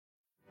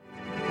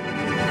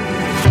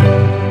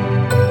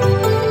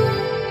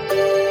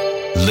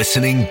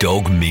Listening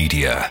Dog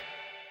Media.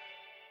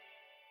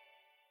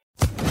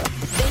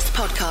 This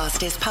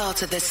podcast is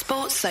part of the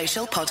Sports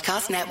Social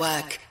Podcast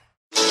Network.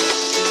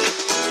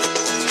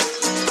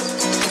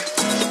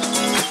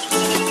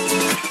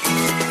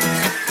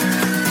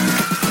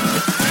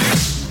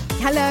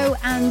 Hello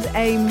and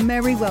a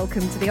merry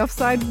welcome to the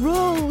Offside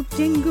Rule.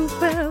 Jingle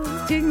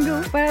bells,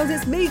 jingle bells.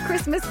 It's me,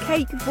 Christmas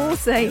Cake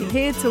Borsay,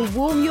 here to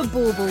warm your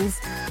baubles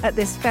at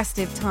this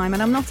festive time.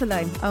 And I'm not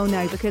alone. Oh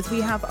no, because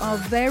we have our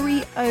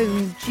very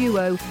own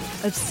duo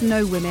of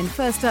snow women.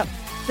 First up,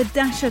 the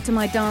Dasher to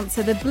my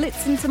Dancer, the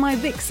Blitzen to my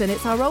Vixen.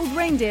 It's our old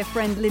reindeer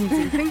friend,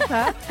 Lindsay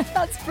Hooper.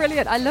 That's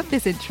brilliant. I love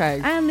this intro.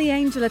 And the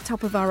angel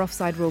atop of our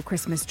Offside Rule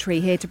Christmas tree,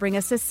 here to bring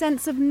us a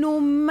sense of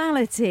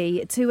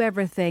normality to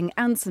everything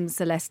and some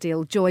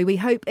celestial joy. We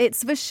hope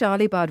it's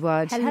Vaishali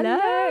Bhardwaj.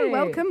 Hello.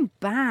 Welcome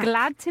back.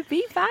 Glad to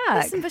be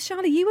back. Listen,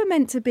 Vaishali, you were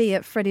meant to be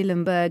at Freddie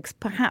Ljungberg's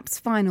perhaps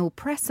final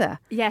presser.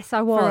 Yes,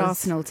 I was. For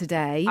Arsenal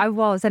today. I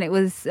was, and it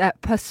was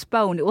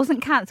postponed. It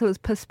wasn't cancelled, it was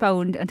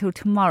postponed until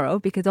tomorrow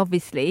because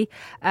obviously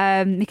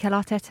Mikel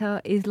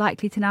Arteta is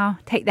likely to now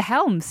take the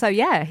helm. So,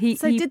 yeah.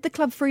 Did the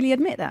club freely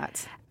admit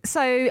that?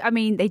 So, I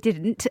mean, they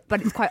didn't, but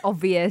it's quite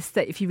obvious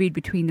that if you read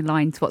between the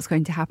lines what's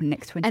going to happen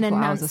next 24 hours.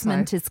 An hours or so.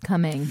 announcement is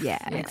coming.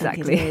 Yeah,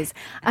 exactly. It is.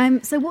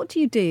 So what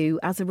do you do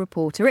as a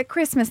reporter at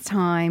Christmas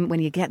time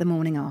when you get the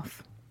morning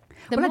off?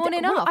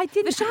 Morning off.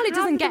 Vaishali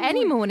doesn't get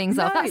any mornings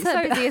off. That's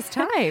her busiest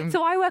time.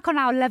 So I work on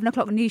our 11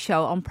 o'clock news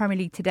show on Premier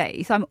League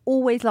Today. So I'm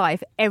always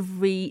live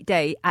every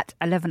day at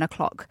 11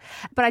 o'clock.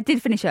 But I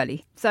did finish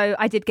early. So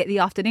I did get the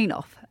afternoon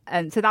off.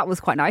 And so that was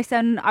quite nice.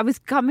 And I was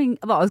going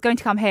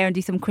to come here and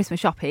do some Christmas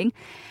shopping.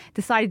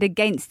 Decided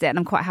against it. And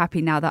I'm quite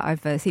happy now that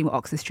I've seen what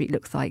Oxford Street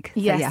looks like.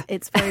 Yes, so, yeah.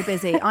 It's very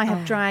busy. I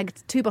have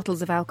dragged 2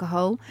 bottles of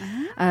alcohol,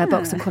 a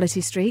box of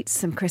Quality Streets,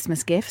 some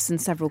Christmas gifts and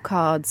several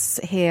cards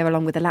here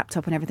along with a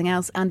laptop and everything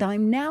else. And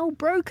I'm now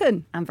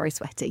broken and very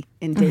sweaty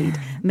indeed,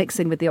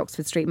 mixing with the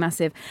Oxford Street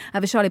Massive.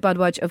 Vaishali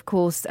Bhardwaj, of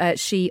course,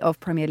 she of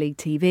Premier League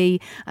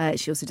TV.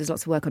 She also does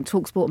lots of work on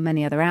TalkSport and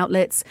many other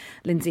outlets.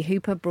 Lindsay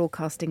Hooper,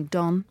 broadcasting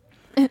Don.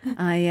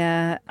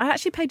 I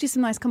actually paid you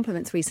some nice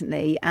compliments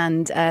recently,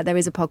 and there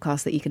is a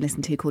podcast that you can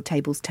listen to called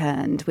Tables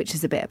Turned, which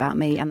is a bit about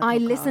me. And I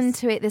listened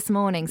to it this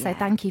morning, so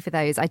thank you for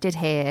those. I did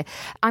hear.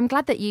 I'm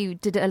glad that you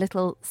did a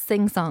little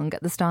sing-song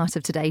at the start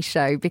of today's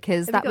show,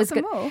 because that was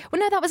good. Well,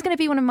 no, that was going to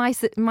be one of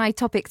my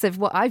topics of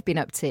what I've been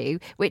up to,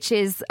 which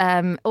is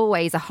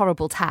always a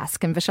horrible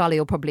task, and Vaishali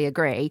will probably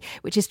agree,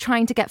 which is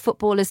trying to get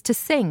footballers to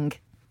sing.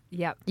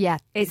 Yep. Yeah,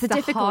 it's a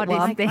difficult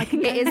one. Thing.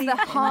 It is the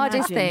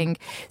hardest thing.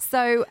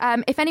 So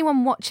if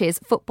anyone watches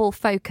Football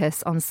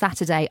Focus on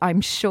Saturday,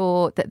 I'm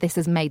sure that this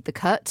has made the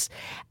cut.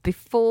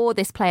 Before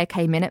this player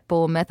came in at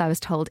Bournemouth, I was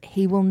told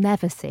he will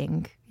never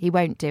sing. He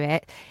won't do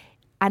it.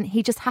 And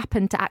he just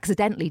happened to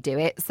accidentally do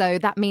it. So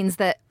that means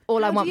that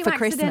all I want for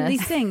Christmas... How do you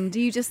accidentally sing? Do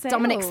you just say...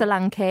 Dominic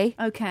Solanke.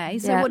 Okay,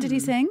 so what did he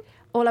sing?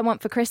 All I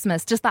want for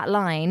Christmas, just that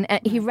line.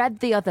 He read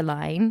the other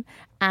line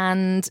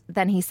and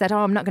then he said,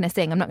 I'm not going to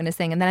sing. And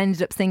then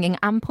ended up singing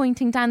and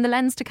pointing down the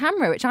lens to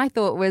camera, which I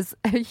thought was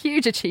a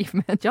huge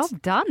achievement.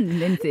 Job done,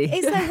 Lindsay.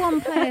 Is there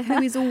one player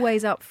who is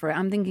always up for it?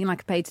 I'm thinking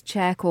like a Petr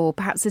Cech, or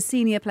perhaps a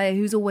senior player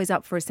who's always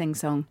up for a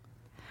sing-song.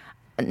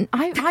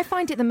 I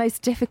find it the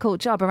most difficult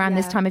job around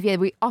this time of year.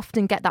 We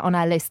often get that on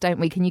our list,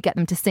 don't we? Can you get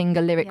them to sing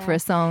a lyric for a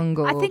song?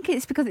 Or... I think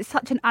it's because it's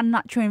such an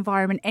unnatural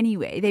environment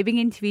anyway. They're being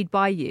interviewed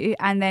by you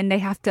and then they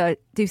have to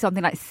do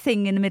something like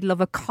sing in the middle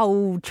of a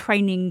cold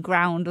training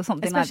ground or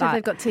something like that. Especially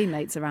if they've got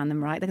teammates around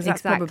them, right? Because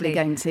that's probably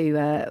going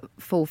to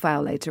fall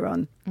foul later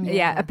on.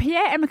 Yeah.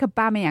 Pierre-Emerick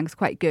Aubameyang's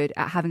quite good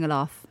at having a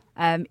laugh.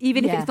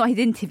 Even if it's not his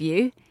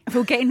interview,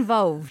 he'll get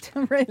involved.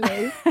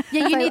 Really?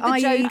 Yeah, you need the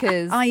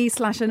jokers. Are you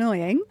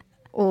 /annoying?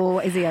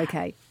 Or is he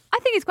okay? I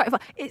think it's quite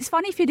fun. It's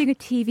funny if you're doing a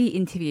TV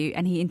interview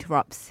and he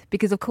interrupts,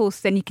 because, of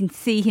course, then you can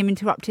see him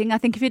interrupting. I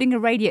think if you're doing a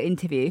radio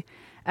interview,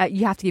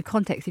 you have to give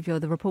context if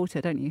you're the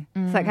reporter, don't you?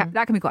 So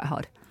that can be quite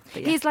hard.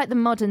 Yeah. He's like the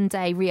modern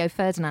day Rio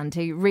Ferdinand,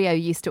 who Rio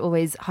used to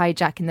always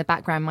hijack in the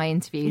background my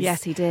interviews.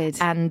 Yes, he did.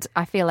 And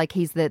I feel like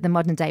he's the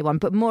modern day one,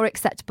 but more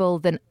acceptable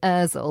than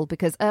Ozil,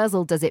 because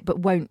Ozil does it but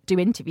won't do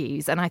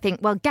interviews. And I think,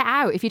 well, get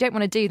out. If you don't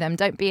want to do them,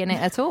 don't be in it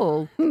at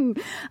all. Well,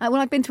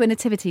 I've been to a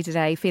nativity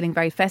today, feeling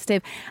very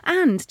festive.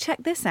 And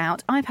check this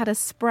out. I've had a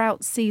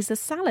sprout Caesar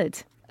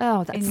salad.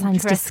 Oh, that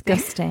sounds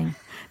disgusting.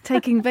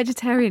 Taking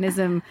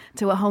vegetarianism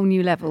to a whole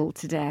new level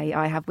today,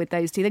 I have, with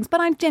those two things. But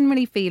I'm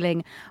generally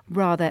feeling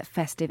rather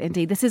festive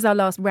indeed. This is our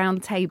last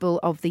round table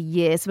of the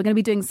year. So we're going to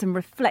be doing some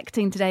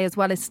reflecting today, as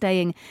well as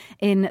staying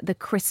in the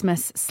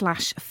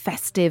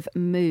Christmas/festive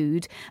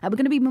mood. We're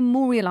going to be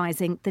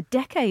memorialising the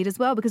decade as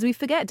well, because we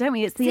forget, don't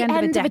we? It's the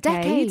end of a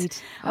decade.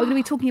 We're going to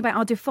be talking about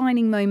our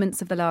defining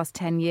moments of the last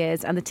 10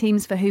 years and the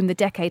teams for whom the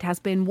decade has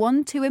been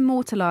one to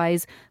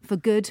immortalise for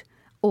good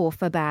or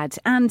for bad.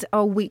 And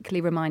our weekly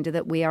reminder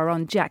that we are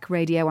on Jack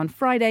Radio on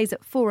Fridays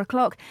at 4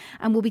 o'clock,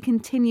 and we'll be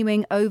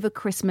continuing over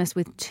Christmas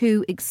with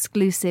 2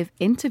 exclusive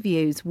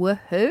interviews.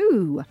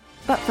 Woohoo!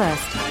 But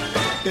first,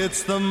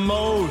 it's the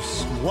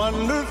most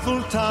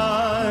wonderful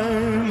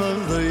time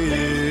of the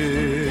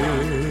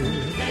year.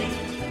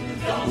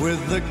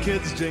 with the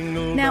kids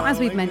jingle. Now, as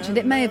we've mentioned,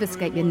 it may have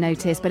escaped your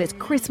notice, but it's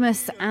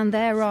Christmas and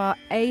there are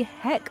a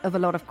heck of a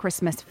lot of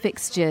Christmas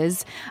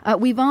fixtures.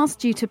 We've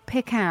asked you to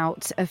pick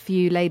out a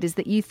few, ladies,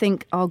 that you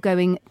think are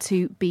going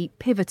to be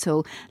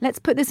pivotal. Let's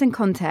put this in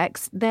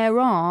context. There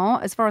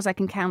are, as far as I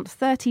can count,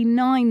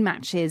 39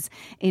 matches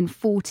in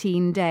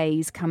 14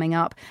 days coming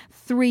up.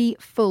 3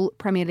 full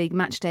Premier League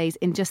match days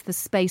in just the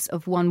space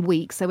of 1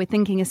 week. So we're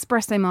thinking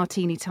espresso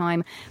martini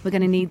time. We're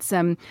going to need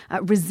some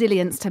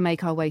resilience to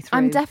make our way through.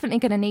 I'm definitely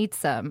going to need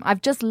some.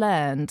 I've just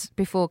learned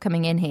before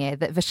coming in here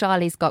that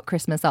Vishali's got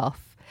Christmas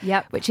off.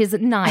 Yep. Which is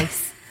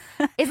nice.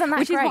 Isn't that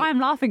Which great? is why I'm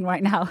laughing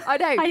right now. I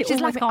know. She's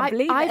like, can't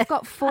believe it. I've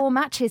got 4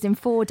 matches in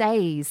 4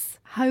 days.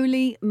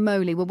 Holy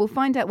moly. Well, we'll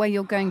find out where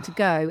you're going to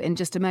go in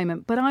just a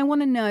moment. But I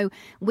want to know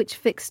which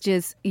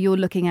fixtures you're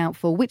looking out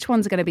for. Which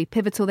ones are going to be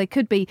pivotal? They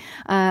could be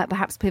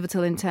perhaps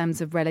pivotal in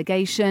terms of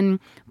relegation,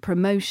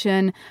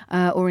 promotion,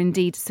 or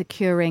indeed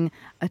securing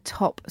a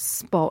top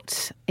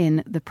spot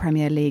in the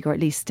Premier League, or at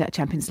least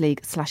Champions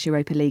League /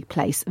 Europa League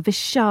place.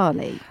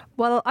 Vishali.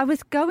 Well, I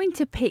was going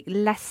to pick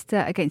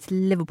Leicester against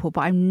Liverpool,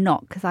 but I'm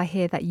not, because I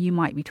hear that you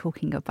might be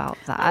talking about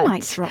that. I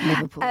might drop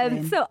Liverpool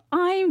in. So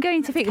I'm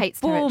going to pick Kate's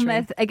Bournemouth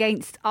territory.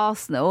 against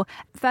Arsenal.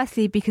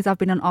 Firstly, because I've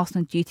been on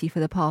Arsenal duty for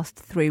the past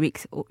 3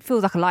 weeks. It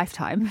feels like a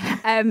lifetime.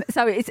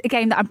 So it's a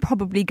game that I'm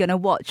probably going to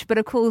watch. But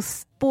of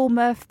course,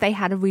 Bournemouth, they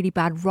had a really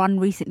bad run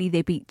recently.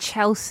 They beat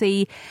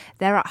Chelsea.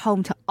 They're at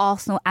home to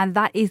Arsenal, and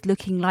that is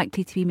looking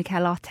likely to be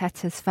Mikel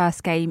Arteta's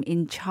first game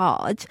in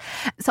charge.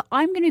 So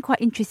I'm going to be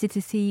quite interested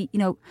to see,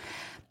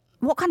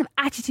 what kind of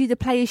attitude the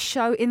players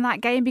show in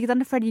that game, because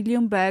under Freddie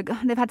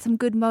Ljungberg, they've had some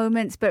good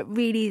moments, but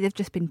really they've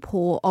just been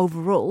poor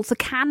overall. So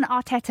can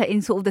Arteta,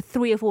 in sort of the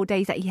 3 or 4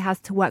 days that he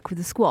has to work with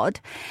the squad,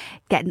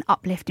 get an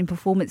uplift in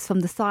performance from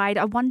the side?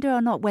 I wonder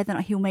whether or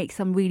not he'll make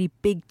some really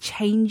big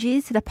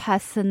changes to the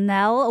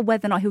personnel, or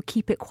whether or not he'll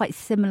keep it quite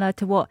similar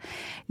to what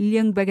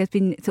Ljungberg has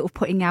been sort of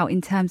putting out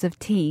in terms of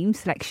team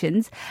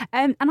selections.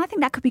 And I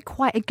think that could be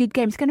quite a good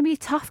game. It's going to be a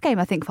tough game,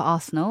 I think, for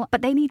Arsenal,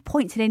 but they need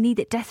points and they need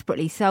it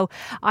desperately. So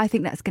I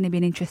think that's going to be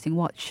an interesting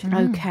watch.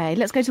 Okay,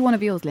 let's go to one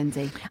of yours,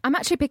 Lindsay. I'm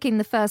actually picking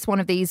the first one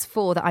of these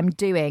 4 that I'm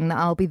doing, that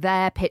I'll be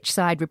there pitch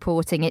side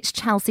reporting. It's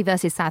Chelsea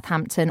versus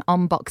Southampton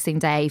on Boxing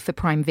Day for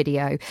Prime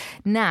Video.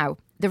 Now,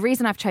 the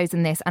reason I've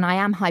chosen this, and I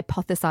am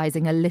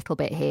hypothesising a little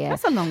bit here.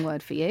 That's a long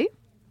word for you.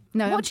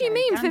 No, What do you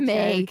mean for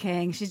me?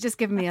 Joking. She's just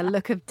given me a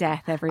look of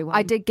death, everyone.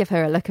 I did give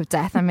her a look of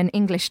death. I'm an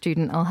English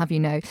student, I'll have you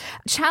know.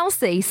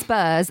 Chelsea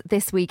Spurs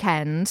this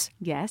weekend.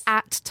 Yes.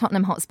 At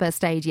Tottenham Hotspur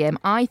Stadium.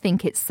 I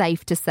think it's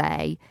safe to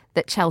say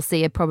that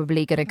Chelsea are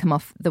probably going to come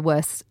off the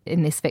worst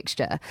in this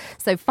fixture.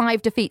 So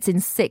 5 defeats in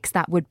 6,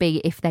 that would be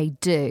if they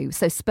do.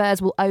 So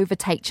Spurs will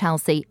overtake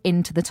Chelsea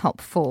into the top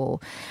 4,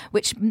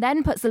 which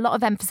then puts a lot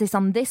of emphasis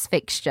on this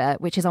fixture,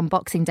 which is on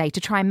Boxing Day, to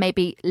try and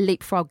maybe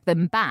leapfrog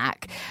them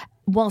back.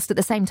 Whilst at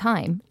the same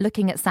time,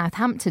 looking at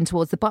Southampton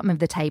towards the bottom of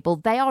the table,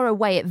 they are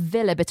away at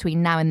Villa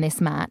between now and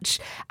this match.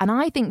 And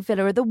I think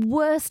Villa are the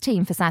worst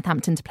team for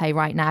Southampton to play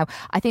right now.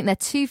 I think they're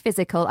too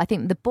physical. I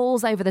think the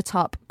balls over the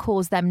top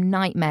cause them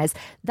nightmares.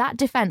 That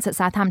defence at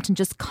Southampton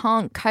just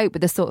can't cope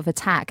with the sort of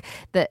attack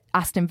that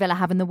Aston Villa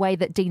have and the way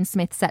that Dean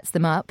Smith sets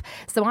them up.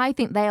 So I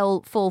think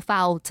they'll fall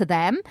foul to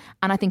them.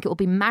 And I think it will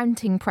be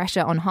mounting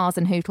pressure on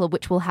Hasenhüttl,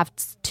 which will have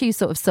 2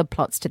 sort of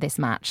subplots to this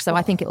match. So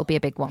I think it will be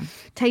a big one.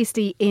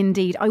 Tasty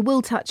indeed. I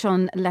will touch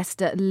on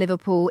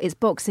Leicester-Liverpool. It's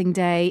Boxing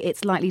Day.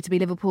 It's likely to be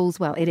Liverpool's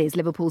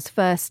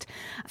first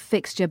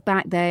fixture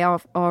back. They are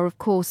of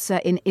course,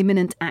 in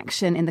imminent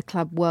action in the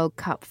Club World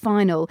Cup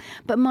final.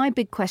 But my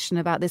big question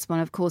about this one,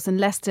 of course, and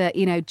Leicester,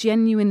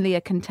 genuinely a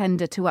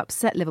contender to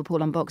upset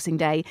Liverpool on Boxing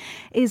Day,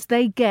 is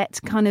they get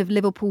kind of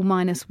Liverpool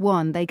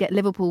 -1. They get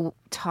Liverpool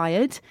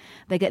tired.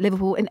 They get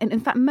Liverpool... And in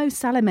fact, Mo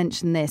Salah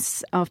mentioned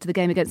this after the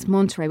game against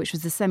Monterrey, which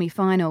was the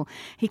semi-final.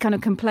 He kind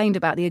of complained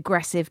about the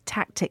aggressive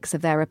tactics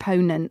of their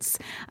opponents.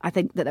 I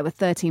think that there were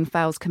 13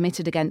 fouls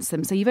committed against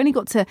them. So you've only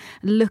got to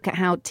look at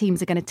how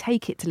teams are going to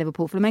take it to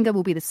Liverpool. Flamengo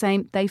will be the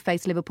same. They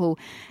face Liverpool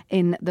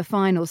in the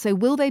final. So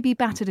will they be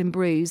battered and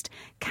bruised?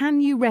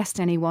 Can you rest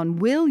anyone?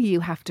 Will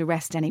you have to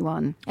rest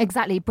anyone?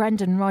 Exactly.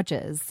 Brendan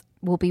Rodgers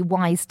will be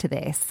wise to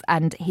this,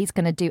 and he's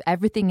going to do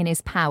everything in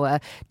his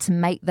power to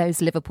make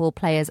those Liverpool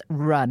players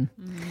run.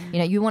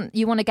 You want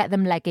to get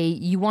them leggy.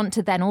 You want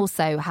to then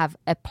also have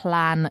a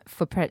plan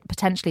for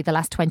potentially the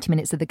last 20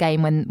 minutes of the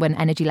game when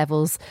energy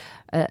levels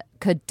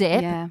could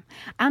dip. Yeah,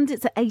 and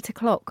it's at 8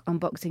 o'clock on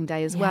Boxing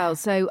Day as well.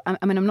 So,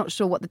 I mean, I'm not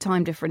sure what the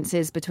time difference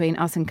is between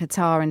us and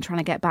Qatar and trying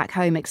to get back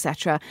home,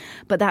 etc.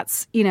 But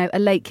that's, a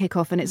late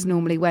kickoff, and it's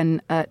normally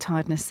when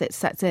tiredness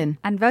sets in.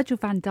 And Virgil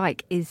van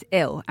Dijk is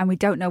ill, and we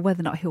don't know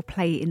whether or not he'll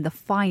play in the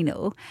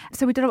final.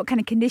 So we don't know what kind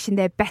of condition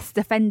their best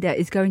defender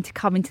is going to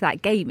come into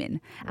that game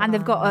in. And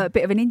they've got a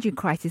bit of an injury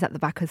crisis at the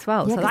back as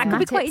well. Yeah, so that could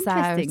be quite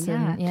Matip's interesting.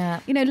 out and, yeah.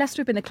 You know,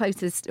 Leicester have been the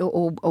closest,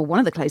 or one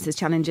of the closest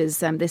challengers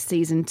this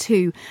season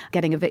to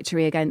getting a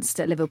victory against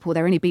Liverpool.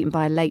 They're only beaten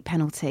by a late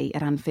penalty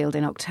at Anfield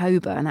in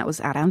October, and that was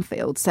at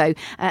Anfield. So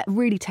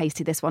really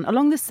tasty, this one.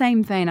 Along the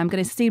same vein, I'm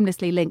going to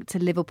seamlessly link to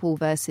Liverpool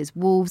versus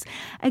Wolves.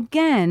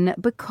 Again,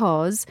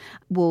 because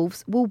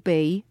Wolves will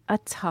be a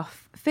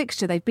tough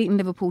fixture. They've beaten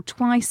Liverpool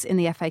twice in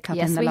the FA Cup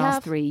in the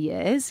last 3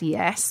 years.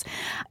 Yes.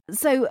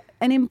 So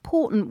an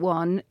important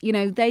one, you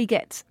know, they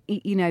get,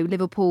 you know,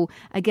 Liverpool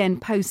again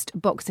post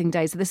Boxing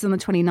Day. So this is on the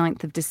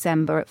 29th of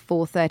December at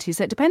 4:30.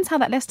 So it depends how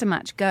that Leicester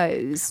match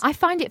goes. I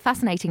find it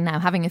fascinating now,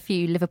 having a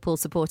few Liverpool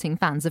supporting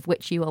fans, of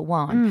which you are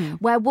one,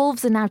 where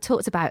Wolves are now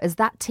talked about as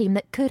that team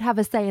that could have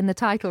a say in the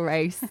title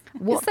race.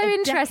 It's so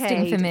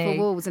interesting for me. For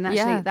Wolves, and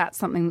actually that's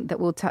something that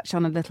we'll touch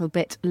on a little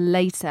bit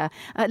later.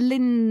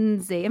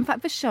 Lindsay, in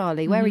fact, for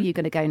Charlie, where are you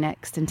going to go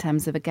next in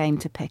terms of a game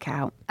to pick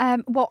out?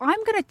 Well,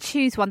 I'm going to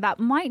choose one that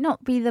might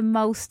not be the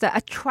most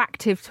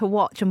attractive to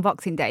watch on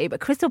Boxing Day, but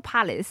Crystal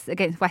Palace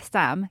against West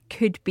Ham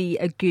could be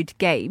a good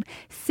game,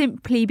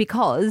 simply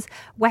because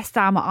West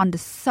Ham are under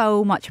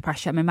so much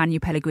pressure. I mean, Manu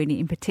Pellegrini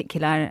in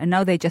particular. I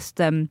know they just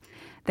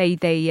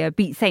they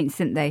beat Saints,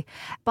 didn't they?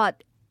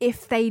 But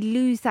if they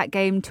lose that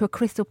game to a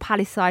Crystal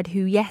Palace side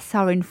who, yes,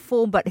 are in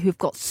form, but who've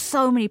got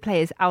so many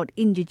players out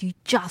injured, you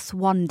just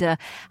wonder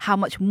how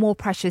much more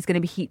pressure is going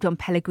to be heaped on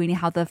Pellegrini,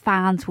 how the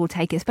fans will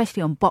take it,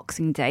 especially on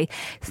Boxing Day.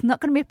 It's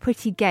not going to be a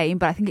pretty game,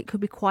 but I think it could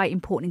be quite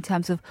important in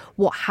terms of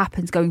what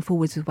happens going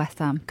forwards with West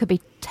Ham. Could be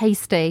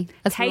tasty,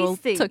 as we're all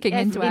tucking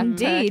yes, into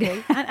indeed.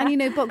 turkey. And you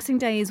know, Boxing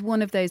Day is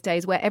one of those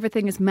days where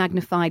everything is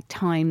magnified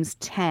times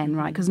 10,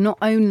 right? Because not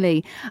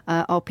only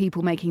are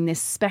people making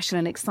this special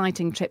and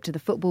exciting trip to the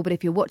football, but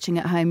if you're watching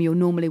at home, you're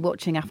normally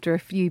watching after a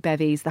few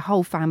bevies. The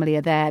whole family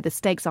are there. The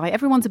stakes are high.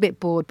 Everyone's a bit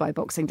bored by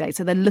Boxing Day,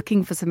 so they're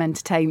looking for some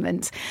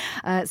entertainment.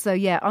 So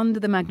yeah, under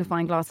the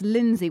magnifying glass.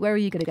 Lindsay, where are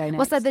you going to go next?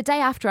 Well, so the day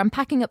after, I'm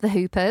packing up the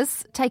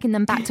Hoopers, taking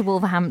them back to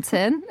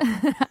Wolverhampton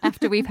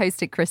after we've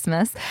hosted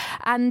Christmas.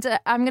 And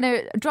I'm going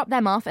to drop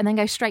them off and then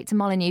go straight to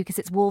Molineux because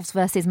it's Wolves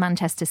versus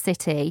Manchester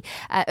City.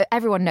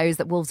 Everyone knows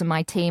that Wolves are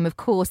my team. Of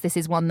course, this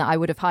is one that I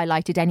would have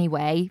highlighted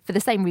anyway, for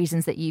the same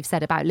reasons that you've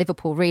said about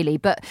Liverpool, really.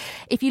 But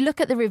if you look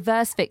at the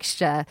reverse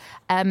fixture,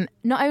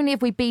 not only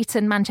have we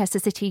beaten Manchester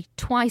City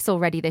twice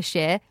already this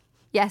year.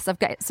 Yes, I've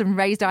got some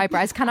raised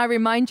eyebrows. Can I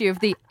remind you of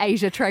the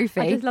Asia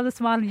Trophy? I just love the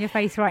smile on your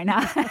face right now.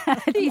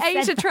 The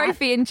Asia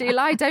Trophy in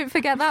July. Don't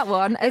forget that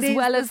one. As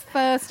well as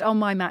first on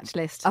my match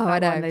list. Oh, I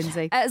know,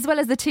 Lindsay. As well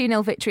as the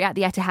 2-0 victory at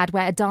the Etihad,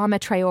 where Adama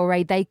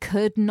Traore, they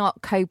could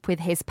not cope with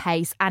his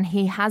pace, and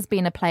he has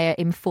been a player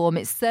in form.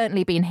 It's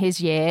certainly been his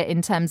year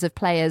in terms of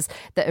players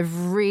that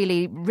have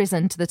really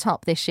risen to the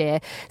top this year.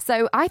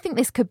 So I think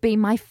this could be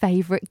my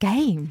favourite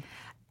game.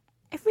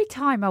 Every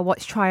time I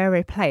watch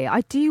Traore play,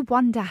 I do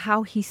wonder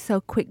how he's so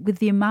quick with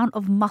the amount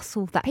of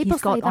muscle that People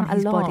he's got say on that a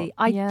his lot. body.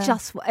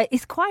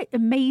 It's quite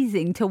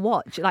amazing to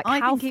watch, like I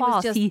how think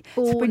fast he was he just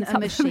born sprints a up.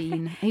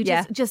 machine. He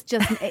Yeah.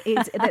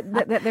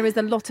 there is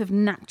a lot of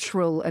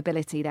natural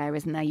ability there,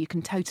 isn't there? You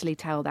can totally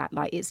tell that.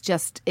 Like it's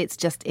just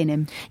in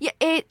him. Yeah,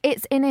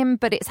 it's in him,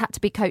 but it's had to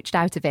be coached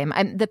out of him.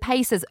 And the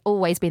pace has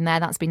always been there.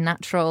 That's been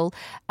natural.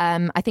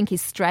 I think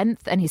his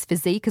strength and his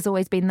physique has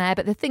always been there.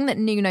 But the thing that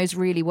Nuno's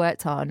really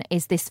worked on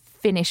is this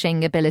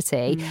finishing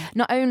ability,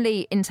 not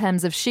only in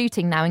terms of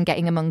shooting now and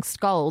getting amongst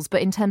goals,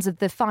 but in terms of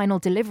the final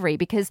delivery.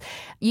 Because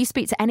you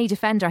speak to any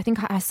defender, I think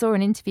I saw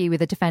an interview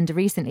with a defender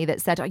recently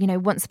that said, you know,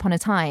 once upon a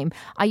time,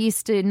 I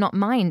used to not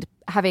mind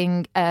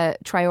having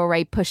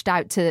Traore pushed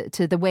out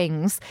to the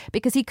wings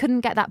because he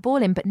couldn't get that ball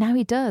in, but now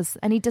he does,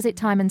 and he does it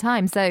time and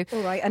time. So,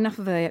 all right, enough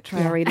of a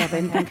Traore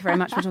loving. Thank you very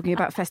much for talking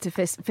about festive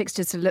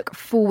fixtures to look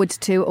forward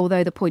to,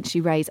 although the points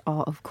you raise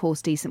are, of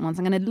course, decent ones.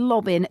 I'm going to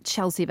lob in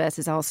Chelsea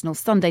versus Arsenal,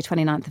 Sunday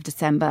 29th of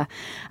December,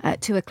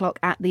 2 o'clock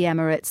at the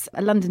Emirates,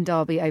 a London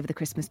derby over the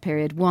Christmas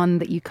period, one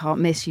that you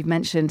can't miss. You've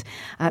mentioned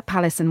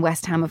Palace and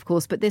West Ham, of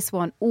course, but this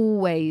one,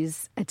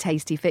 always a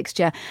tasty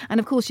fixture. And,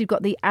 of course, you've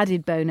got the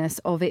added bonus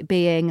of it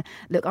being,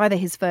 look, either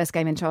his first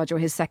game in charge or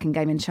his second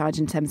game in charge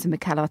in terms of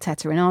Mikel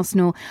Arteta in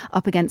Arsenal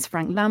up against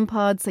Frank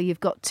Lampard. So you've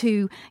got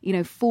two, you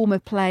know, former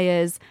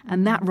players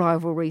and that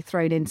rivalry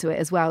thrown into it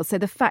as well. So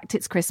the fact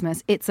it's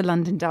Christmas, it's a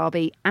London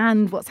derby,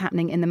 and what's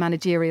happening in the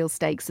managerial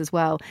stakes as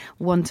well,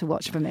 one to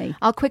watch for me.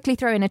 I'll quickly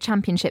throw in a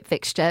championship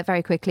fixture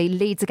very quickly.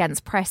 Leeds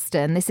against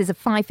Preston. This is a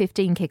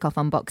 5:15 kickoff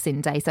on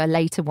Boxing Day, so a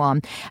later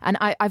one. And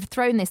I've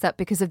thrown this up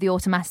because of the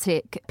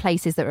automatic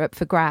places that are up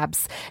for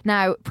grabs.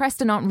 Now,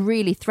 Preston aren't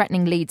really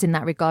threatening Leeds in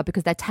that regard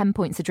because they're 10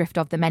 points adrift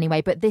of them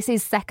anyway. But this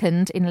is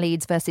second in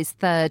Leeds versus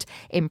third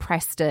in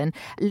Preston.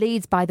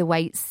 Leeds, by the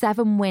way,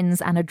 7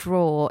 wins and a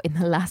draw in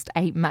the last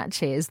 8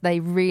 matches. They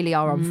really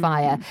are on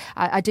fire.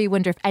 I do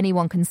wonder if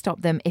anyone can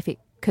stop them, if it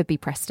could be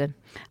Preston.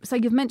 So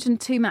you've mentioned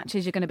 2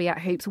 matches you're going to be at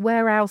Hoops.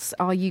 Where else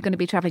are you going to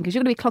be travelling? Because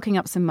you're going to be clocking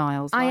up some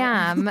miles. I right?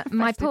 am.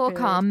 My poor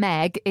car,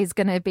 Meg, is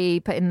going to be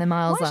putting the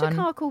miles Why is on.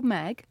 your car called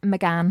Meg?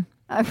 McGann.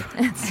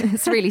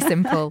 It's really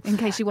simple. In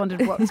case you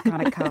wondered what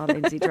kind of car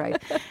Lindsay drove.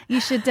 You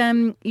should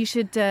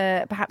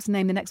perhaps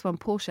name the next one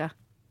Porsche.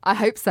 I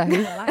hope so.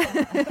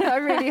 I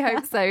really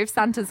hope so, if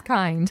Santa's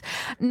kind.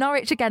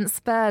 Norwich against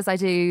Spurs, I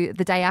do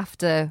the day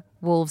after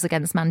Wolves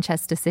against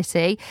Manchester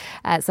City.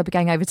 So I'll be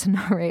going over to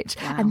Norwich.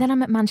 Wow. And then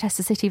I'm at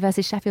Manchester City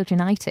versus Sheffield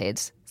United.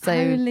 So,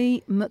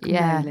 Holy McMurley.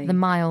 yeah, the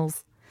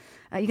miles.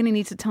 You're going to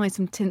need to tie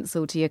some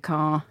tinsel to your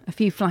car, a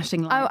few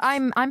flashing lights.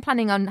 Oh, I'm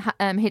planning on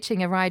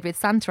hitching a ride with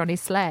Santa on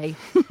his sleigh.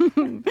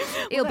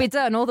 It'll be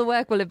done. All the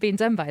work will have been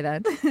done by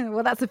then.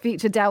 Well, that's a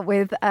future dealt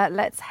with.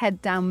 Let's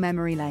head down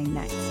memory lane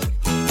next.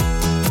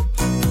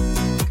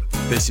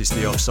 This is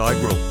The Offside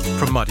Rule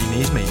from Muddy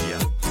Knees Media.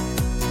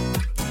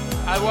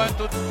 I want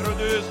to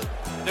introduce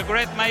the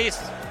great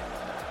maestro,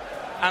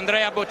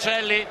 Andrea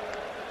Bocelli,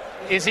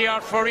 is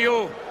here for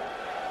you.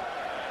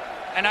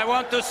 And I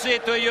want to say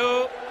to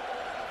you,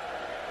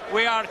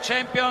 we are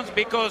champions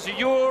because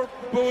you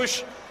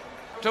push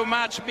too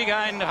much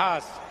behind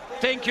us.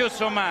 Thank you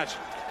so much.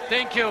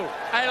 Thank you.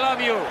 I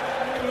love you.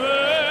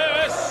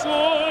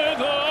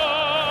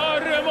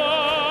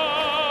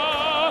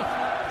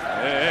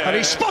 And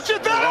he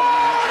spotted that.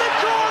 Oh, they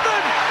caught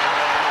them!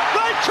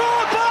 They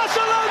caught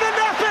Barcelona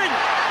napping!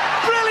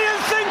 Brilliant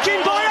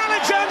thinking by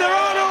Alexander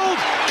Arnold.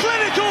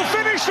 Clinical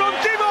finish from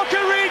Divock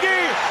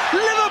Origi.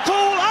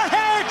 Liverpool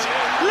ahead.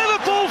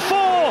 Liverpool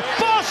 4,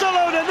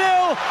 Barcelona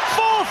 0,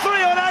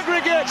 4-3 on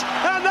aggregate.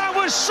 And that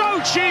was so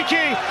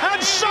cheeky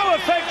and so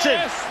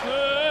effective.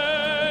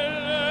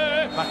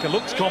 Maka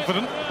looks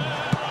confident.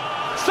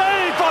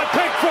 Saved by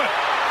Pickford.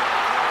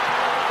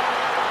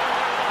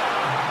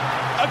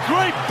 A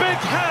great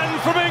big hand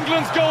from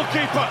England's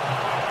goalkeeper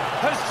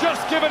has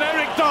just given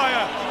Eric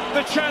Dyer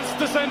the chance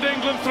to send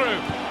England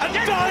through. And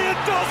Dyer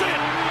does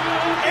it!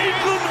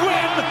 England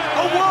win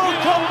a World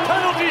Cup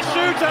penalty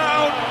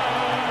shootout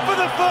for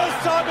the first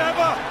time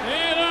ever.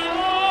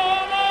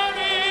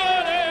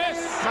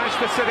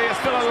 Manchester City are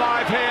still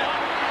alive here.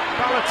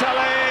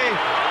 Balotelli,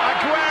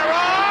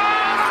 Aguero!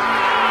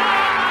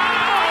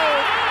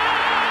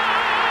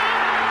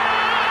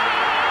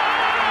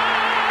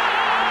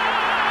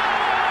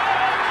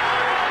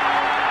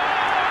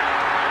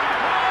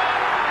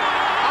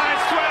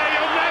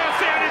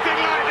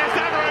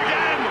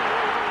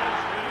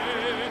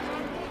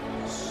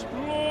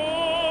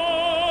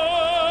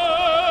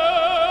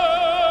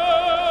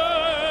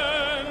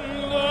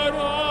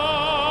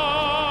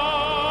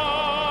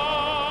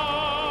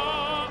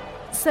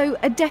 So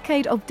a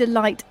decade of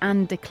delight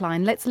and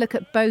decline. Let's look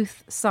at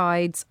both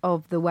sides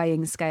of the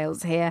weighing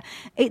scales here.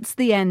 It's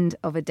the end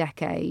of a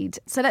decade.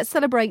 So let's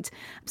celebrate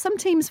some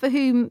teams for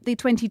whom the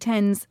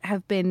 2010s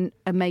have been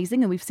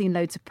amazing and we've seen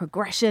loads of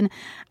progression.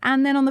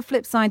 And then on the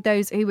flip side,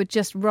 those who would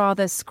just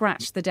rather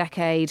scratch the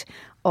decade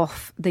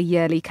off the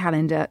yearly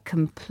calendar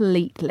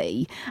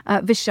completely.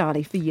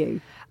 Vishali, for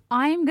you.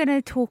 I'm going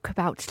to talk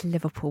about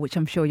Liverpool, which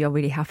I'm sure you're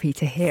really happy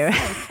to hear.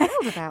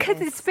 Because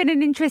this. it's been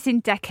an interesting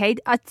decade.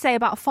 I'd say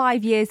about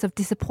 5 years of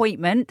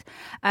disappointment.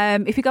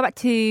 If you go back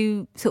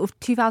to sort of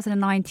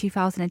 2009,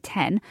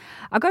 2010,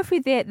 I'll go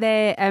through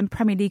their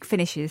Premier League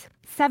finishes.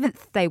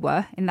 7th they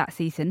were in that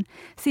season.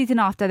 Season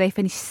after, they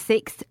finished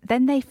 6th.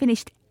 Then they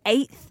finished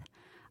 8th.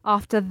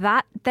 After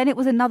that, then it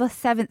was another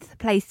 7th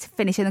place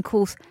finish. And of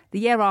course, the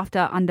year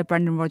after, under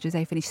Brendan Rodgers,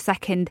 they finished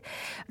 2nd.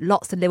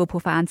 Lots of Liverpool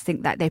fans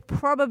think that they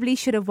probably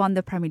should have won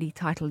the Premier League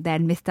title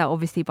then. Missed out,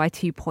 obviously, by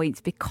 2 points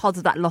because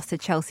of that loss to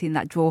Chelsea and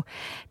that draw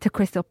to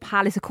Crystal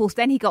Palace. Of course,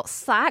 then he got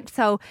sacked.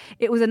 So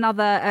it was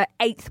another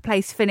 8th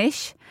place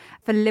finish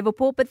for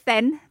Liverpool. But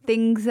then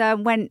things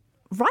went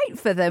right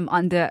for them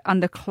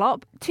under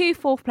Klopp. 2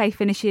 4th place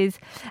finishes.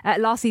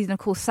 Last season, of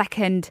course,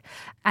 2nd.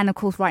 And of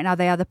course, right now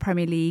they are the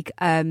Premier League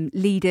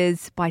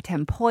leaders by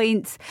 10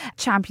 points.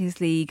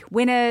 Champions League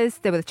winners.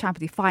 They were the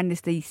Champions League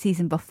finalists the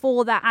season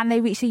before that. And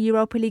they reached the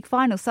Europa League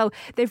final. So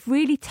they've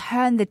really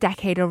turned the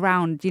decade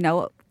around, you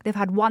know. They've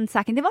had 1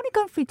 second. They've only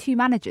gone through 2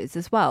 managers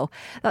as well.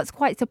 That's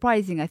quite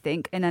surprising, I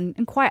think,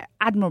 and quite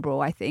admirable,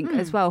 I think,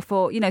 as well.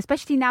 For, you know,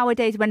 especially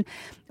nowadays when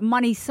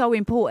money's so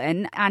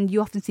important and you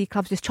often see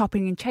clubs just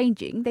chopping and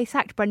changing. They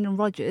sacked Brendan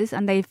Rodgers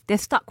and they're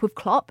stuck with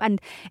Klopp,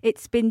 and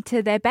it's been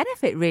to their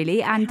benefit,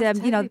 really. And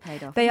you know,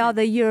 they are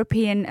the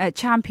European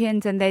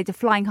champions, and they're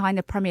flying high in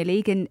the Premier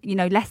League. And you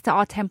know, Leicester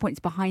are 10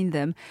 points behind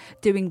them,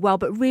 doing well.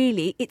 But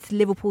really, it's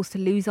Liverpool's to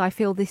lose, I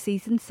feel, this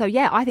season. So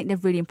yeah, I think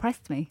they've really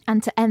impressed me.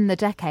 And to end the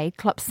decade,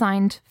 Klopp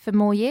signed for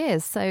more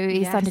years, so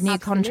he signed a new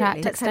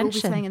contract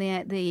extension. We'll be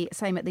saying the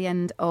same at the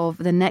end of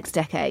the next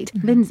decade.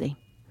 Lindsay.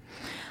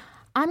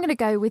 I'm going to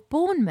go with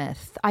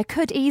Bournemouth. I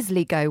could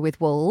easily go with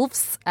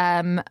Wolves,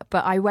 but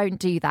I won't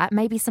do that.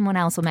 Maybe someone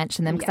else will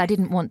mention them because I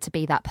didn't want to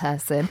be that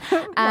person.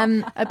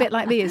 A bit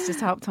like Leah's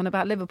just harped on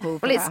about Liverpool.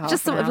 Well, it's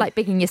just sort of like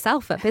bigging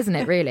yourself up, isn't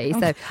it, really?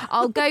 So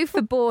I'll go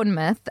for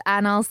Bournemouth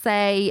and I'll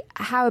say,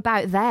 how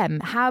about them?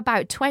 How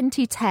about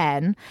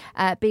 2010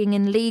 being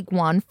in League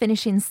One,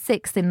 finishing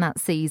 6th in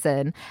that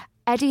season?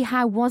 Eddie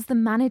Howe was the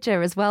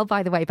manager as well,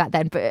 by the way, back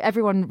then. But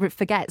everyone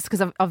forgets,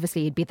 because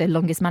obviously he'd be the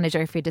longest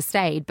manager if he'd have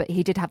stayed. But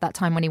he did have that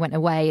time when he went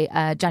away,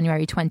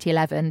 January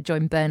 2011,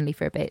 joined Burnley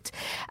for a bit.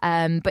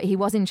 But he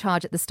was in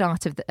charge at the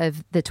start of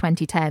the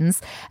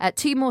 2010s.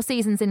 2 more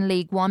seasons in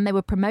League One. They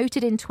were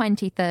promoted in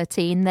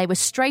 2013. They were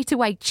straight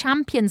away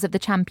champions of the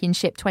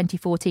Championship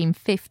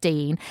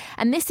 2014-15.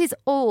 And this is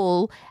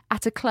all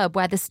at a club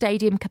where the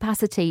stadium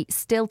capacity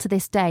still to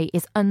this day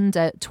is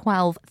under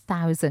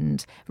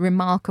 12,000.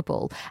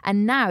 Remarkable.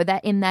 And now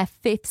they're in their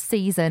 5th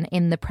season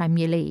in the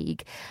Premier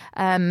League.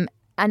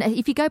 And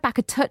if you go back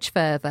a touch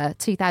further,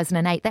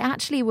 2008, they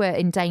actually were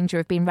in danger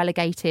of being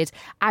relegated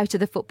out of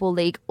the Football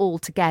League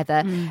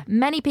altogether.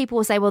 Many people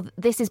will say, well,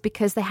 this is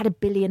because they had a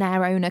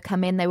billionaire owner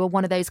come in. They were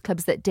one of those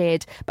clubs that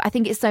did. But I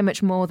think it's so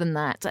much more than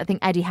that. I think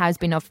Eddie Howe's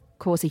been, of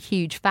course, a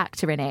huge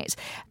factor in it.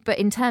 But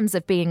in terms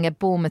of being a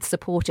Bournemouth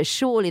supporter,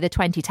 surely the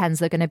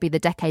 2010s are going to be the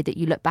decade that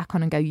you look back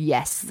on and go,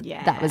 yes,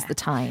 that was the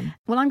time.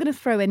 Well, I'm going to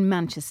throw in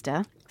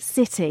Manchester.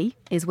 City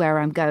is where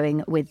I'm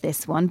going with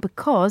this one,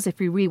 because if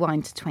we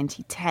rewind to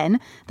 2010,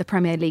 the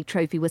Premier League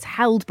trophy was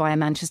held by a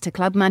Manchester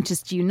club,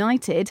 Manchester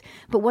United.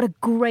 But what a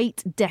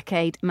great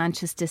decade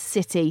Manchester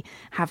City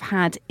have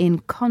had in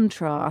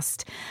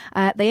contrast.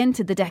 They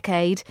entered the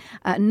decade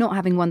not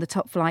having won the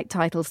top flight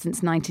title since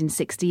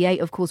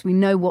 1968. Of course, we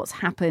know what's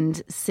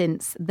happened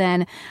since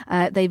then.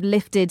 They've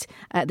lifted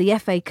the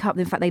FA Cup.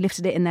 In fact, they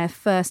lifted it in their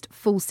first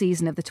full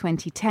season of the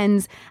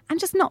 2010s, and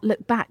just not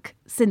looked back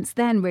since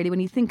then, really, when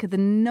you think of the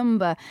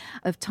number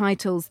of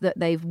titles that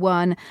they've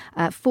won.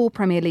 4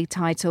 Premier League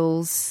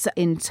titles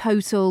in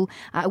total.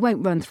 I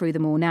won't run through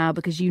them all now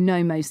because you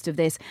know most of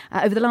this.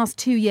 Over the last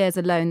 2 years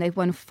alone, they've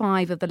won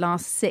 5 of the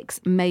last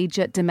 6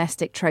 major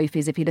domestic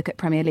trophies, if you look at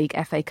Premier League,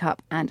 FA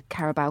Cup and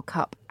Carabao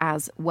Cup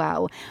as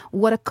well.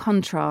 What a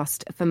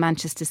contrast for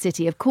Manchester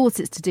City. Of course,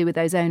 it's to do with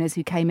those owners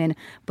who came in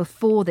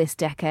before this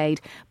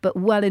decade, but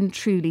well and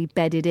truly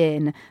bedded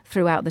in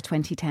throughout the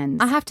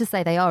 2010s. I have to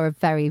say they are a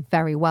very,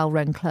 very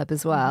well-run club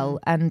as well.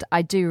 And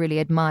I do really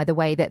admire the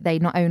way that they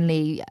not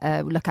only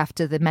look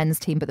after the men's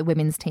team, but the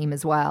women's team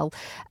as well.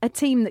 A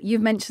team that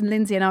you've mentioned,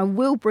 Lindsay, and I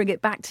will bring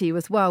it back to you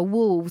as well,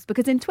 Wolves,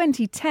 because in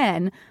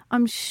 2010,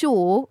 I'm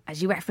sure,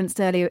 as you referenced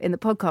earlier in the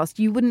podcast,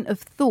 you wouldn't have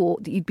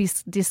thought that you'd be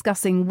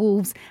discussing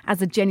Wolves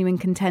as a genuine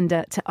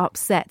contender to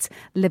upset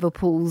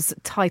Liverpool's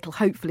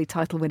hopefully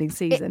title-winning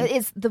season.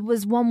 There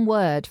was one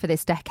word for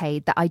this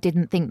decade that I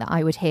didn't think that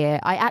I would hear.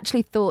 I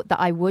actually thought that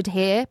I would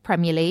hear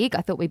Premier League.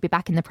 I thought we'd be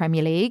back in the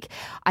Premier League.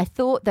 I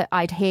thought that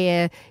I'd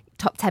hear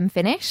top 10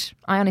 finish.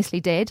 I honestly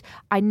did.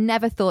 I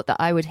never thought that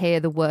I would hear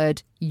the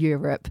word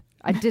Europe.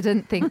 I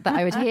didn't think that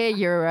I would hear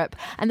Europe.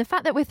 And the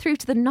fact that we're through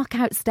to the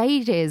knockout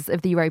stages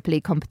of the Europa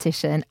League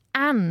competition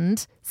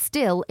and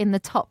still in the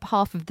top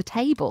half of the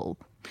table.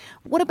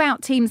 What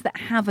about teams that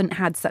haven't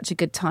had such a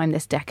good time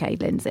this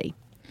decade, Lindsay?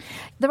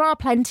 There are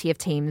plenty of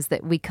teams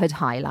that we could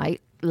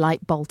highlight,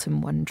 like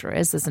Bolton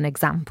Wanderers as an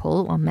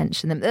example. I'll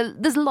mention them.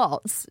 There's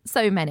lots,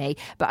 so many,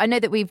 but I know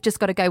that we've just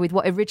got to go with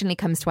what originally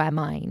comes to our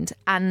mind.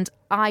 And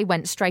I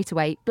went straight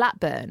away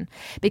Blackburn,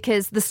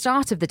 because the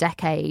start of the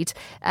decade,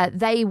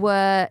 they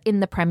were in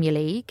the Premier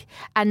League.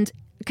 And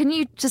can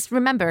you just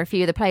remember a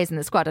few of the players in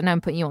the squad? I know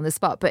I'm putting you on the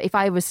spot, but if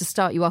I was to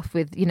start you off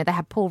with, they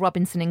had Paul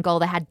Robinson in goal,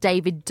 they had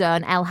David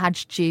Dunn, El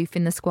Hadj Diouf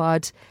in the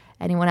squad.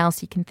 Anyone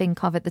else you can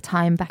think of at the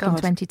time back in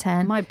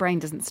 2010? My brain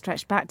doesn't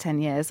stretch back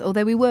 10 years,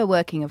 although we were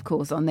working, of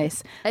course, on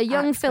this. A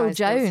young Phil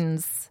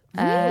Jones.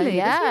 Really?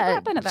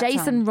 Yeah,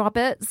 Jason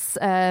Roberts,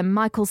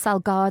 Michael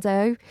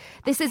Salgado.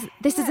 This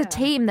is a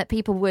team that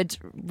people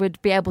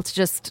would be able to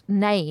just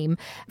name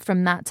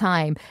from that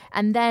time.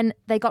 And then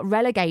they got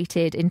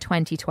relegated in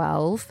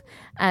 2012.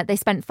 They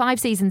spent 5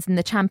 seasons in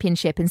the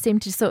Championship and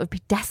seemed to sort of be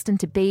destined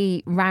to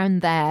be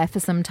round there for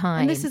some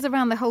time. And this is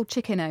around the whole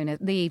chicken owner,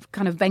 the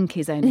kind of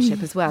Venky's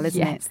ownership as well,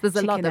 isn't it? Yes, there's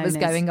a lot that was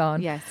going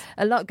on. Yes,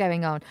 a lot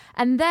going on.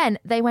 And then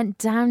they went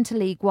down to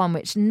League One,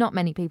 which not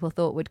many people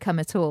thought would come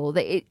at all.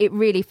 It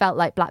really felt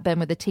like Blackburn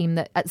were the team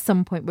that at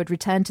some point would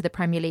return to the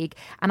Premier League.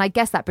 And I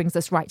guess that brings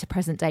us right to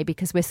present day,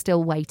 because we're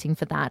still waiting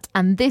for that.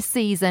 And this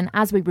season,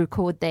 as we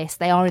record this,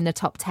 they are in the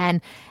top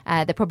 10.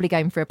 They're probably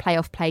going for a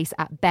playoff place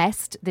at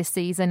best this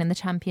season in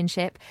the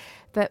Championship.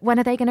 But when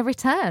are they going to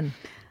return?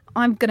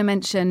 I'm going to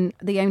mention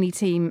the only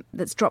team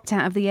that's dropped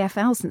out of the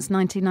EFL since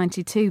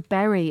 1992,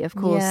 Bury, of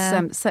course.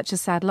 Yeah. Such a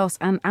sad loss,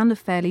 and a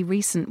fairly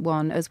recent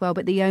one as well,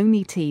 but the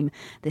only team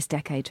this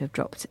decade to have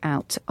dropped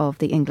out of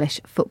the English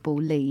Football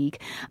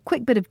League.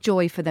 Quick bit of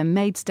joy for them,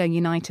 Maidstone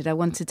United. I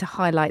wanted to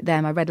highlight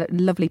them. I read a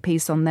lovely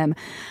piece on them.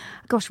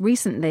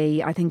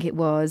 Recently, I think it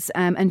was,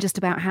 and just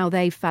about how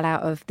they fell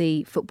out of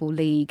the Football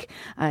League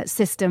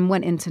system,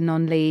 went into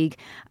non-league,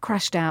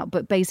 crashed out,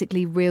 but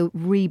basically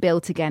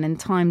rebuilt again, and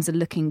times are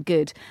looking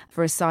good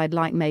for a side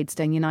like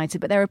Maidstone United.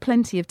 But there are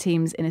plenty of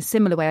teams in a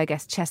similar way, I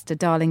guess, Chester,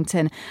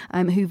 Darlington,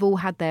 who've all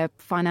had their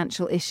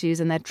financial issues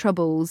and their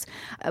troubles,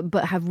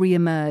 but have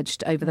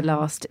re-emerged over the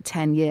last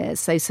 10 years.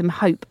 So some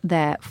hope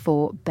there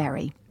for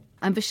Bury.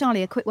 And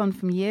Vishali, a quick one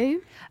from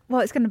you.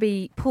 Well, it's going to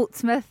be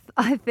Portsmouth,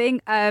 I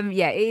think.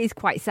 Yeah, it is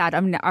quite sad. I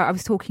mean, I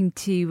was talking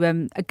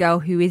to a girl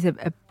who is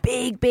a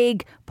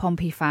big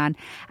Pompey fan,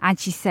 and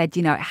she said,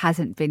 it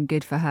hasn't been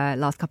good for her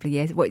last couple of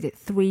years. What is it?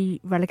 3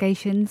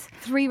 relegations?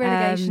 3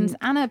 relegations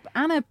and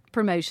a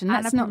promotion.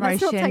 Let's not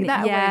take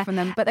that away from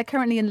them. But they're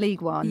currently in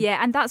League One.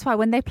 Yeah, and that's why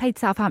when they played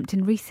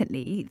Southampton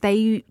recently,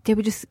 they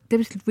were just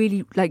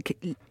really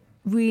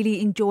really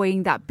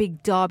enjoying that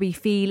big derby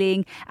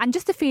feeling and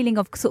just a feeling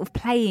of sort of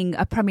playing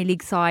a Premier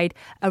League side,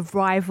 a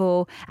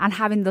rival, and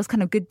having those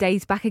kind of good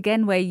days back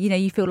again where,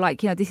 you feel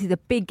like, this is a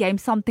big game,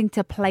 something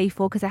to play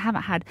for, because I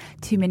haven't had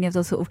too many of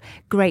those sort of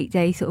great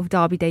day, sort of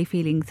derby day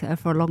feelings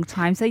for a long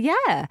time. So,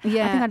 I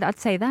think I'd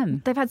say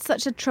them. They've had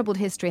such a troubled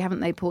history,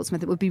 haven't they,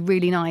 Portsmouth? It would be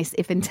really nice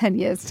if in 10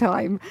 years'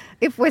 time,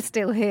 if we're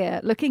still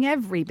here, looking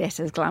every bit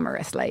as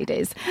glamorous,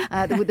 ladies,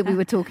 that we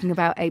were talking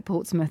about a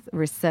Portsmouth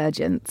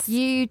resurgence.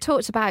 You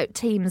talked about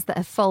teams that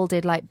have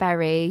folded like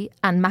Bury,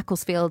 and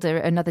Macclesfield are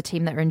another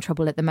team that are in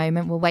trouble at the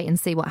moment. We'll wait and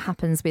see what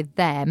happens with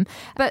them.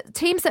 But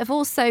teams that have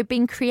also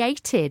been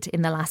created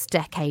in the last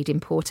decade,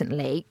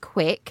 importantly,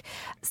 quick.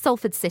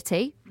 Salford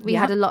City. We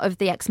had a lot of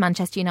the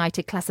ex-Manchester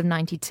United class of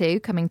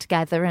 92 coming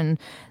together and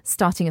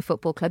starting a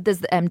football club. There's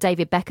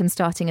David Beckham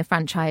starting a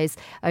franchise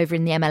over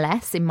in the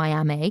MLS in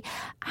Miami.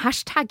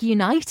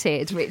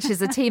 #United, which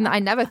is a team that I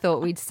never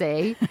thought we'd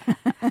see.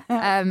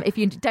 If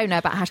you don't know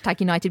about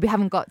 #United, we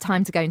haven't got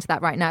time to go into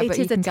that right now, but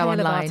you can go online. It is a tale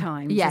of our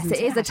times. Yes,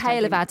 it is a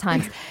tale of our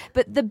times.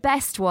 But the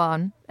best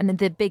one and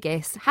the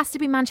biggest has to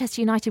be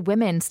Manchester United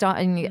women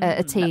starting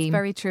a team. That's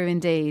very true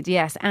indeed,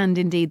 yes. And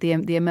indeed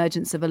the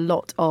emergence of a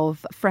lot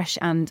of fresh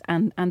and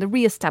the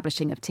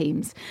re-establishing of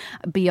teams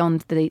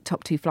beyond the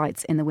top 2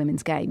 flights in the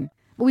women's game.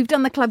 Well, we've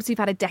done the clubs who've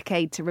had a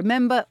decade to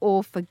remember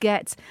or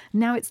forget.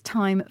 Now it's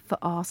time for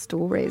our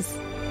stories.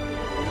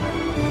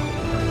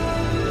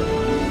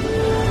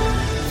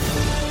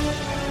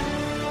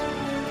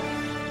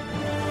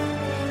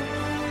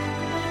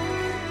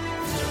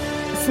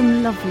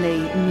 Some lovely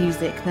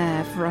music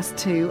there for us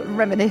to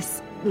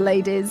reminisce,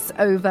 ladies,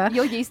 over.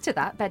 You're used to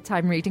that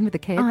bedtime reading with the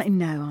kids. I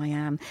know I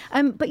am.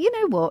 But you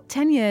know what?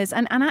 10 years,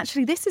 and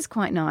actually this is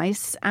quite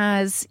nice.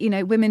 As,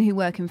 women who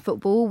work in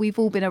football, we've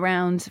all been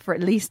around for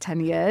at least 10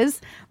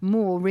 years,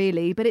 more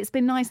really. But it's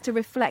been nice to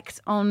reflect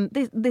on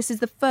this. This is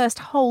the first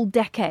whole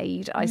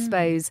decade, I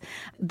suppose,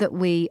 that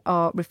we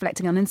are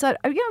reflecting on. And so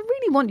I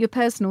really want your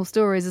personal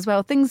stories as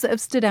well, things that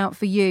have stood out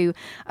for you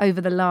over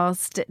the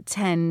last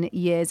 10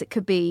 years. It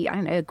could be,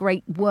 a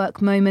great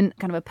work moment,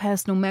 kind of a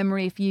personal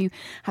memory if you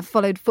have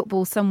followed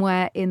football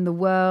somewhere in the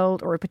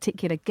world or a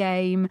particular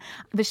game.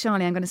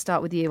 Vishali, I'm going to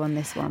start with you on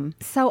this one.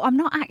 So I'm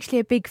not actually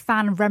a big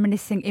fan of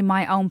reminiscing in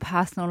my own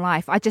personal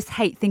life. I just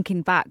hate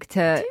thinking back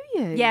to... Do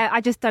you? Yeah, I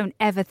just don't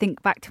ever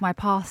think back to my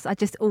past. I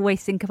just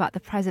always think about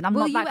the present. I'm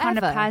not that kind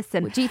of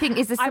person. Do you think,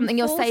 is this something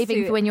you're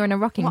saving for when you're in a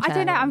rocking chair? I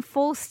don't know. I'm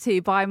forced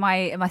to by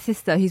my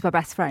sister, who's my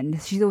best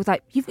friend. She's always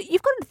like, you've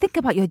got to think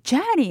about your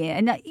journey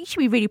and you should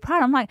be really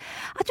proud. I'm like,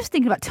 I'm just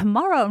thinking about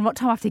tomorrow and what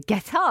time I have to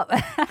get up.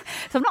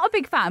 So I'm not a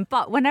big fan,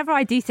 but whenever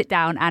I do sit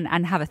down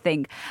and have a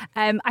think,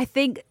 I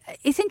think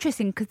it's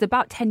interesting because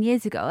about 10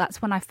 years ago,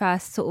 that's when I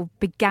first sort of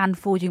began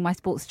forging my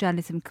sports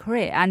journalism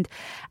career. And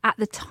at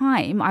the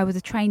time, I was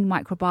a trained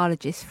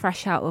microbiologist,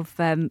 fresh out of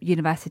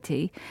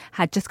university,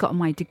 had just gotten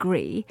my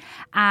degree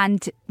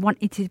and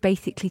wanted to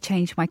basically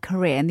change my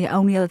career. And the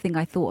only other thing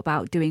I thought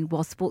about doing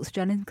was sports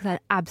journalism because I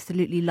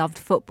absolutely loved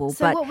football.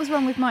 So what was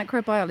wrong with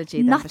microbiology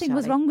then, nothing Vishali?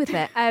 was wrong with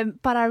it.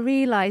 But I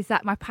realised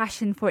that my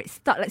passion for it,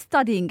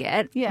 studying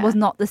it, was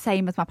not the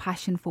same as my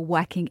passion for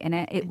working in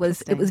it. It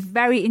was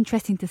very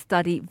interesting to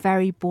study,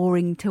 very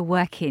boring to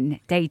work in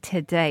day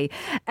to day.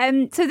 So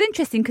it's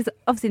interesting because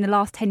obviously in the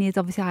last 10 years,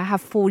 obviously I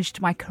have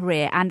forged my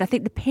career. And I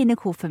think the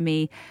pinnacle for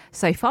me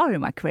so far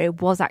in my career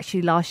was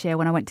actually last year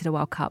when I went to the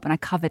World Cup and I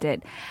covered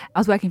it. I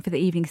was working for the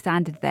Evening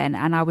Standard then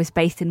and I was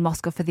based in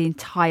Moscow for the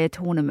entire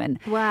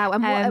tournament. Wow.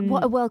 And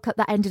what a World Cup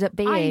that ended up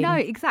being. I know,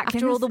 exactly.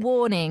 After all the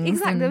warnings.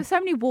 Exactly. There were so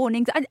many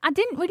warnings. I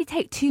didn't really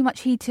take too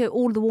much heed to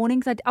all the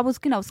warnings. I was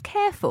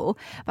careful,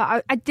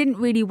 but I didn't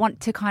really want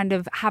to kind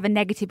of have a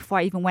negative before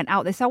I even went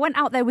out there. So I went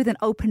out there with an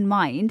open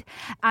mind.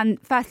 And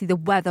firstly, the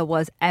weather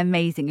was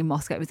amazing in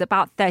Moscow. It was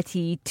about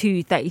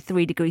 32,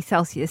 33 degrees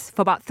Celsius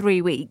for about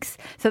 3 weeks.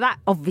 So that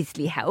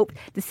obviously helped.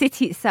 The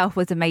city itself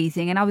was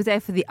amazing. And I was there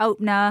for the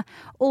opener,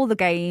 all the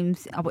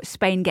games. I watched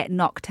Spain get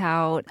knocked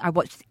out. I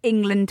watched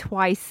England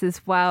twice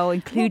as well,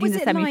 including the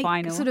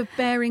semi-final. Like, sort of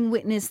bearing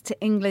witness to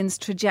England's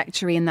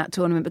trajectory in that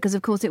tournament? Because,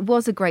 of course, it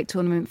was a great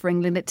tournament for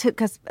England. It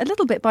took us a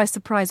little bit by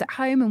surprise at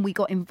home and we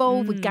got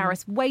involved with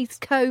Gareth's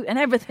waistcoat and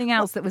everything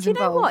else that was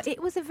involved. You know what?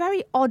 It was a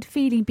very odd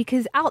feeling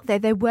because out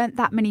there weren't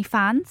that many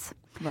fans.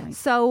 Right.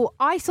 So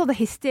I saw the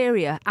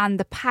hysteria and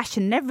the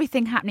passion and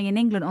everything happening in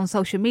England on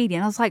social media.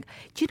 And I was like,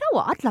 do you know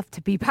what? I'd love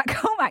to be back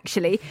home,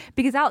 actually,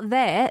 because out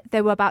there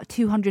were about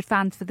 200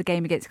 fans for the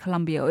game against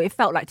Colombia. It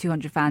felt like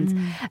 200 fans.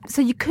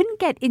 So you couldn't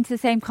get into the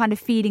same kind of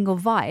feeling or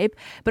vibe.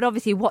 But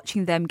obviously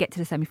watching them get to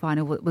the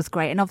semi-final was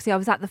great. And obviously I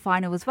was at the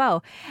final as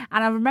well.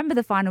 And I remember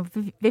the final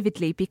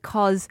vividly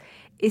because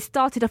it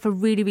started off a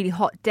really, really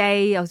hot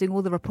day. I was doing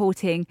all the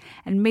reporting,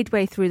 and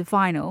midway through the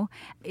final,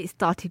 it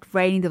started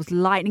raining. There was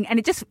lightning, and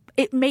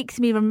it makes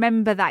me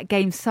remember that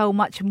game so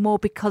much more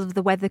because of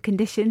the weather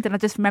conditions. And I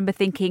just remember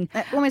thinking,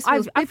 it almost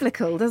feels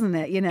biblical, doesn't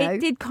it? You know,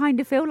 it did kind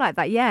of feel like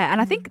that, yeah. And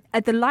I think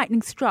the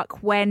lightning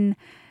struck when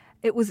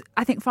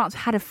I think France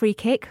had a free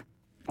kick.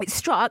 It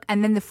struck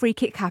and then the free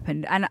kick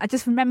happened, and I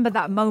just remember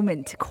that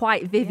moment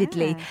quite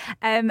vividly.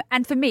 Yeah.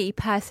 And for me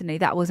personally,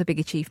 that was a big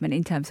achievement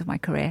in terms of my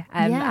career,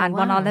 and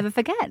one I'll never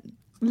forget.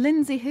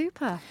 Lindsay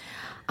Hooper.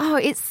 Oh,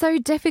 it's so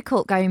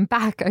difficult going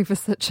back over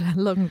such a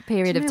long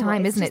period of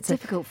time, isn't it? It's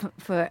difficult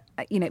for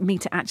me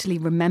to actually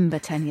remember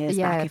 10 years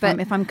back. But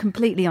if I'm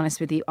completely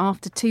honest with you,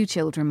 after 2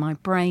 children,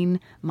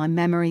 my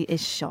memory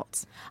is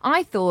shot.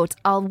 I thought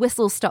I'll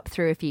whistle stop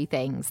through a few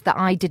things that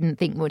I didn't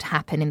think would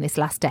happen in this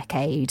last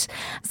decade.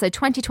 So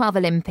 2012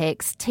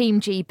 Olympics, Team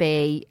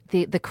GB,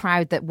 the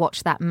crowd that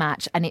watched that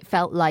match, and it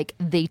felt like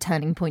the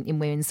turning point in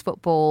women's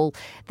football,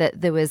 that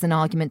there was an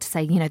argument to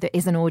say, there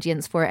is an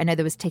audience for it. I know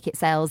there was ticket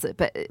sales,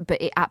 but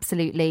it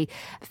absolutely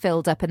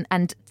filled up.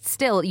 And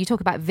still, you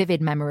talk about vivid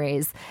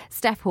memories.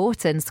 Steph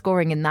Houghton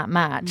scoring in that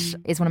match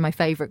is one of my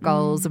favourite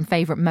goals and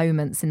favourite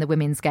moments in the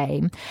women's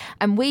game.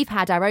 And we've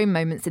had our own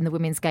moments in the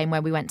women's game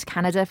where we went to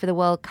Canada for the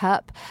World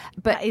Cup.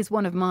 But that is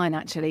one of mine,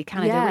 actually,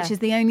 Canada, which is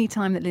the only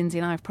time that Lindsay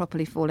and I have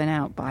properly fallen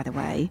out, by the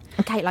way.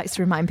 And Kate likes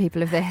to remind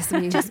people of this.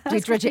 We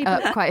dredge it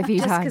up quite a few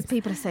times. Just because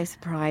people are so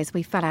surprised.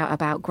 We fell out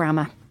about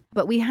grammar.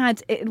 But we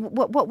had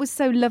what was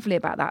so lovely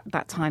about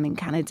that time in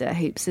Canada,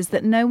 Hoops, is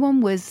that no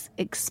one was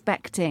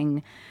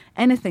expecting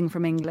anything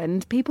from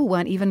England. People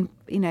weren't even,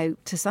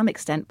 to some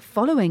extent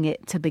following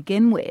it to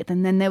begin with.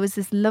 And then there was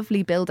this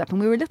lovely build-up, and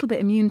we were a little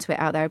bit immune to it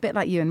out there, a bit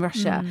like you in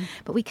Russia.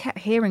 But we kept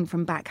hearing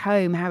from back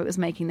home how it was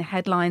making the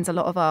headlines. A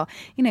lot of our,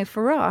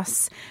 for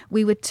us,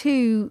 we were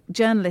 2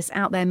 journalists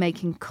out there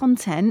making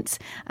content,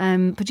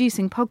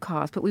 producing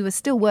podcasts, but we were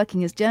still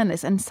working as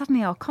journalists. And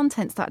suddenly our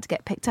content started to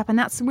get picked up. And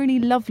that's really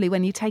lovely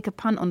when you take a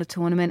punt on a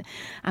tournament,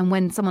 and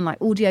when someone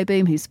like Audio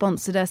Boom, who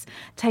sponsored us,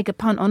 take a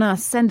punt on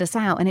us, send us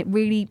out, and it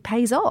really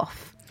pays off.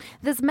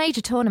 There's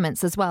major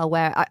tournaments as well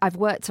where I've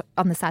worked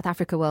on the South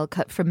Africa World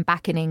Cup from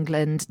back in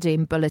England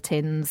doing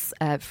bulletins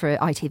for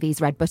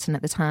ITV's Red Button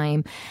at the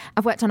time.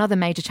 I've worked on other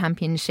major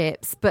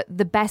championships, but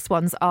the best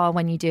ones are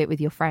when you do it with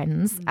your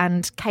friends.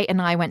 And Kate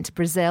and I went to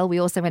Brazil. We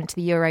also went to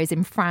the Euros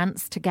in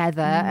France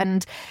together.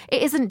 And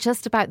it isn't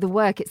just about the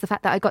work. It's the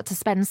fact that I got to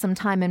spend some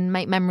time and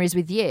make memories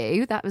with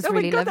you. That was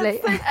really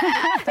lovely.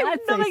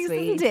 That's so nice,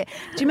 sweet. Isn't it?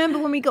 Do you remember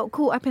when we got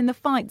caught up in the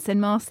fights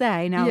in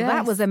Marseille? Now,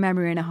 that was a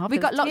memory and a half. We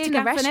got locked in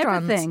a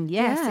restaurant.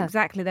 Yes,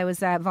 exactly. There was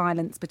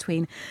violence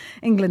between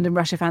England and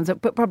Russia fans,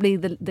 but probably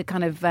the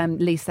kind of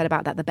least said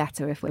about that, the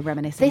better, if we're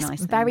reminiscing nice things.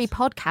 This very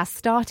podcast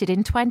started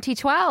in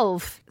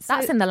 2012.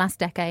 That's in the last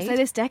decade. So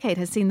this decade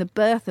has seen the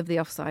birth of the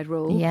offside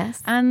rule.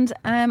 Yes. And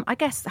I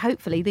guess,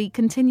 hopefully, the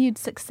continued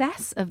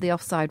success of the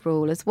offside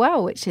rule as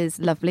well, which is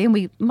lovely. And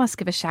we must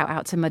give a shout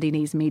out to Muddy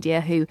Knees Media,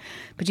 who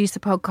produced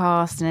the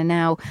podcast and are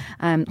now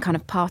kind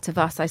of part of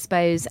us, I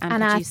suppose.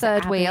 And our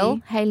third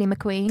wheel, Hayley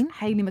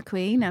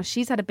McQueen. Now,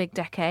 she's had a big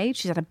decade.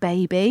 She's had a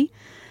baby.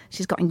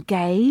 She's got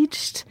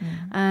engaged.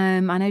 I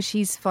know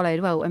she's followed.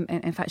 Well,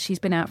 in fact, she's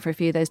been out for a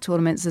few of those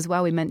tournaments as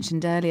well. We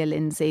mentioned earlier,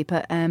 Lindsay.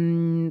 But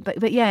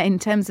yeah, in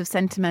terms of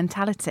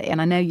sentimentality,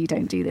 and I know you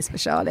don't do this for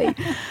Charlie,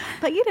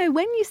 but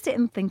when you sit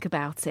and think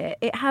about it,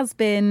 it's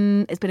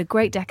been a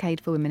great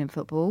decade for women in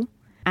football,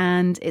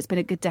 and it's been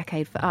a good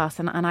decade for us,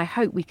 and I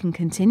hope we can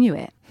continue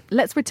it.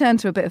 Let's return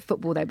to a bit of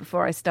football, though,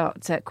 before I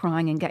start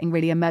crying and getting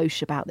really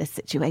emotional about this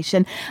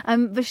situation.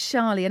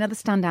 Vishali, another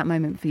standout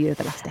moment for you of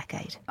the last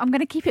decade. I'm going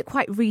to keep it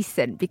quite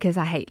recent because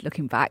I hate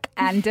looking back,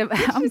 and you're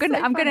going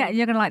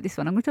to like this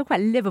one. I'm going to talk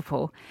about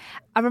Liverpool.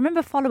 I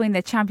remember following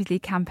their Champions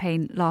League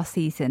campaign last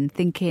season,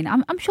 thinking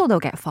I'm sure they'll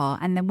get far.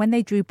 And then when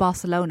they drew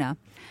Barcelona,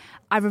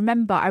 I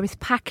remember I was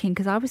packing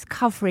because I was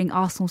covering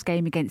Arsenal's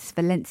game against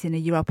Valencia in the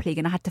Europa League,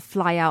 and I had to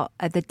fly out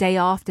the day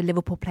after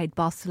Liverpool played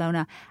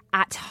Barcelona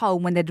at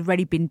home when they'd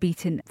already been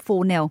beaten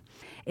 4-0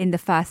 in the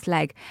first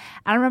leg.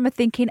 And I remember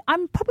thinking,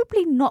 I'm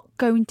probably not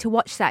going to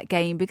watch that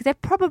game because they're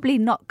probably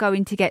not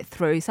going to get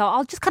through. So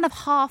I'll just kind of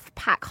half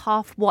pack,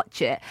 half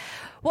watch it.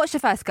 Watched the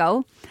first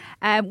goal,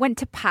 went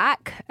to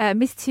pack,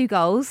 missed 2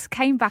 goals,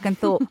 came back and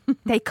thought,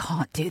 they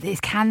can't do this,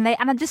 can they?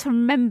 And I just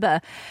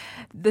remember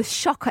the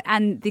shock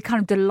and the kind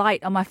of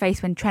delight on my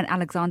face when Trent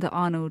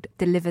Alexander-Arnold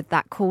delivered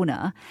that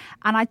corner.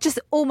 And I just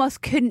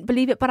almost couldn't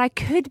believe it, but I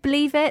could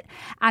believe it.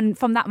 And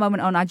from that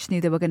moment on, I just knew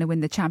they were going to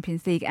win the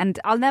Champions League. And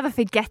I'll never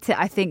forget it,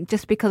 I think,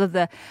 just because of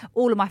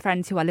all of my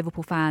friends who are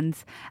Liverpool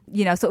fans,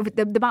 you know, sort of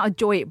the amount of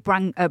joy it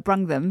brung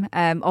them,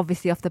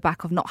 obviously off the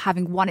back of not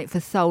having won it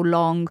for so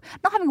long,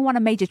 not having won a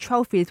major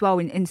trophy as well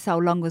in so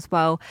long as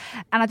well.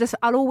 And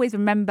I'll always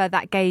remember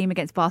that game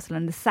against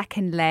Barcelona, the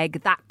second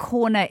leg, that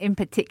corner in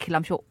particular.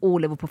 I'm sure all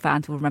Liverpool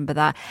fans will remember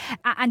that.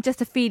 And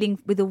just a feeling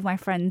with all my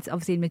friends,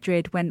 obviously in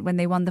Madrid, when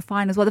they won the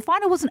final as well. The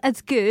final wasn't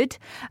as good.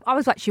 I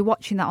was actually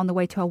watching that on the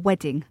way to a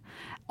wedding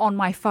on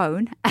my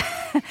phone.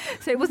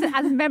 So it wasn't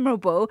as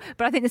memorable,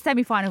 but I think the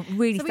semi-final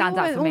really stands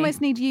out for me. We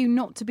almost need you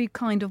not to be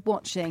kind of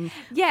watching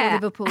for Yeah.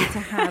 Liverpool to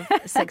have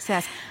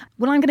success.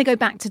 Well, I'm going to go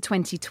back to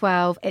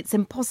 2012. It's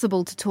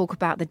impossible to talk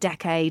about the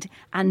decade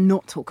and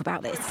not talk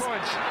about this.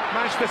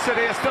 Manchester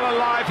City are still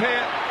alive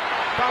here.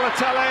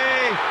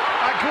 Balotelli,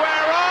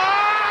 Aguero!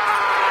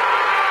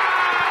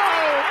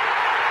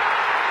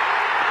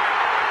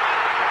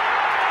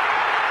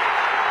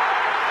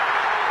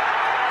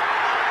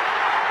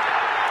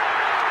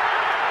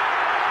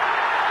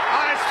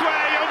 I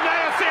swear you'll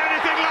never see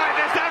anything like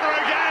this ever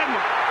again.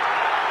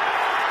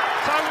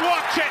 So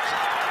watch it,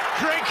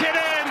 drink it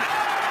in.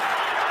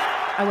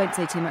 I won't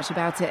say too much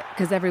about it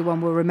because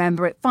everyone will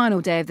remember it.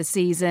 Final day of the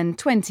season,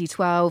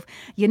 2012.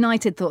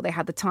 United thought they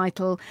had the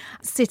title.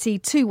 City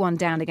 2-1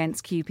 down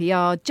against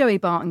QPR. Joey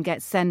Barton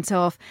gets sent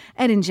off.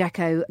 Edin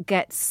Dzeko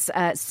gets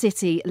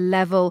City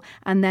level.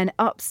 And then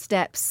up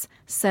steps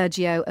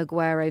Sergio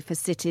Aguero for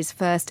City's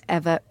first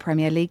ever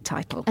Premier League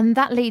title. And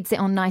that leads it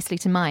on nicely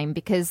to mine,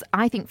 because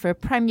I think for a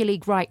Premier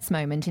League rights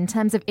moment, in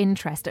terms of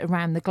interest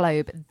around the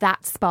globe,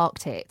 that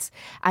sparked it.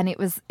 And it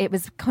was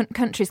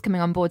countries coming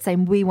on board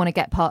saying, we want to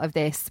get part of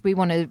this. We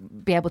want to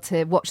be able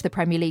to watch the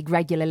Premier League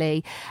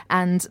regularly.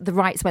 And the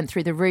rights went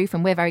through the roof,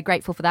 and we're very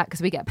grateful for that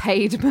because we get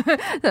paid.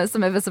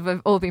 Some of us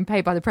have all been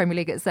paid by the Premier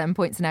League at certain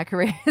points in our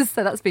careers,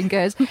 so that's been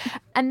good.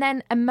 And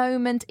then a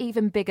moment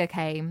even bigger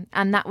came,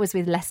 and that was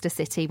with Leicester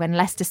City,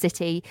 when Leicester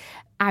City,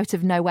 out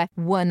of nowhere,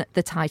 won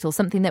the title,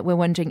 something that we're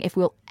wondering if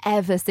we'll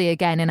ever see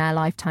again in our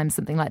lifetime,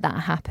 something like that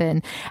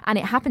happen. And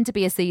it happened to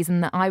be a season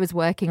that I was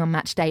working on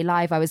Match Day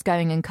Live. I was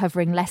going and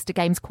covering Leicester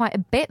games quite a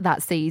bit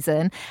that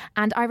season.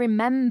 And I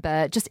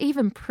remember just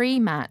even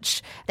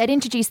pre-match, they'd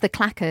introduced the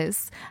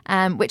clackers,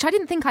 which I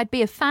didn't think I'd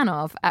be a fan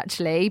of,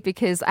 actually,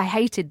 because I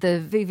hated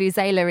the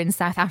vuvuzela in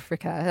South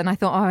Africa. And I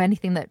thought,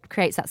 anything that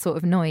creates that sort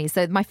of noise.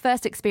 So my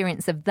first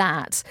experience of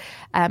that,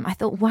 I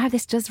thought, wow,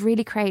 this does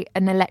really create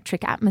an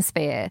electric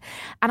atmosphere.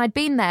 And I'd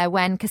been there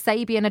when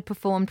Kasabian had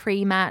performed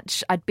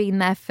pre-match. I'd been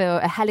there for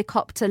a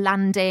helicopter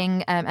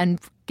landing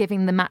and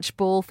giving the match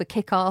ball for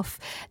kickoff.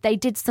 They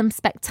did some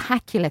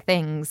spectacular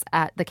things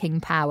at the King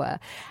Power.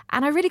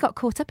 And I really got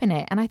caught up in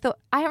it. And I thought,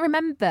 I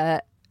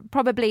remember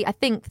probably, I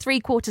think,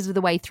 3/4 of the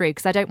way through,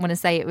 because I don't want to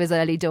say it was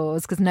early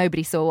doors because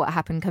nobody saw what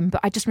happened come,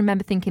 but I just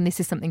remember thinking this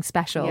is something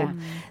special. Yeah.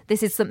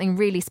 This is something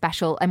really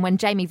special. And when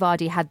Jamie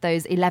Vardy had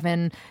those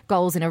 11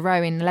 goals in a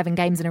row in 11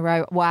 games in a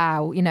row,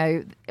 wow, you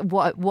know,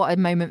 what a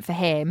moment for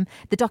him.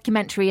 The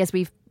documentary, as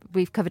we've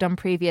covered on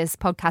previous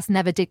podcasts,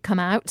 never did come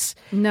out.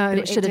 No, but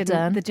it should have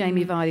done. The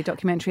Jamie Vardy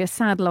documentary, a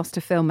sad loss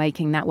to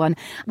filmmaking, that one.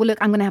 Well, look,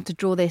 I'm going to have to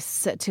draw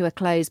this to a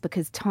close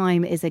because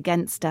time is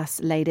against us,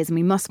 ladies, and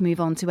we must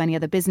move on to any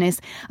other business.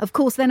 Of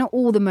course, they're not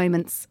all the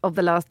moments of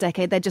the last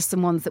decade. They're just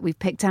some ones that we've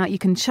picked out. You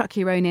can chuck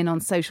your own in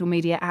on social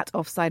media at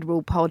Offside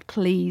Rule Pod.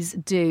 Please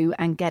do,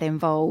 and get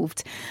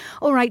involved.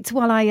 All right,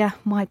 while I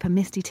wipe a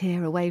misty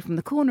tear away from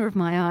the corner of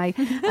my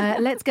eye,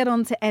 let's get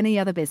on to any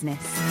other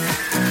business.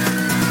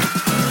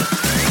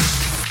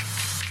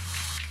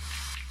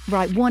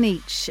 Right, one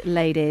each,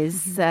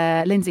 ladies.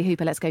 Lindsay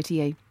Hooper, let's go to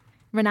you.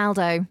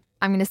 Ronaldo.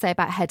 I'm going to say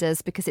about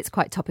headers because it's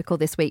quite topical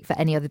this week for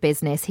any other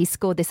business. He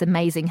scored this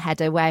amazing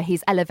header where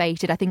he's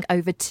elevated, I think,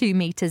 over 2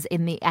 metres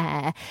in the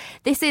air.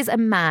 This is a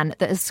man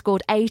that has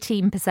scored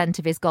 18%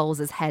 of his goals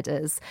as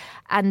headers.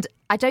 And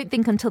I don't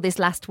think until this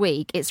last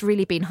week it's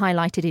really been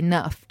highlighted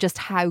enough just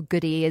how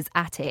good he is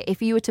at it.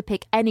 If you were to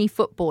pick any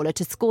footballer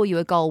to score you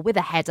a goal with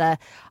a header,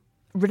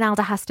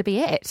 Ronaldo has to be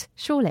it,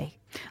 surely.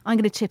 I'm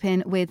going to chip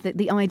in with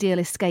the ideal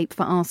escape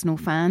for Arsenal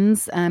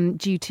fans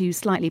due to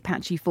slightly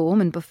patchy form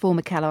and before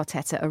Mikel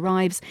Arteta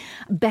arrives.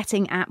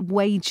 Betting app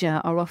Wager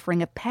are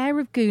offering a pair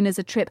of Gooners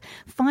a trip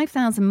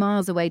 5,000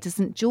 miles away to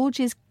St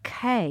George's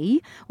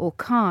Cay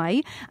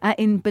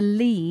in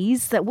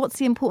Belize. What's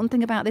the important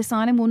thing about this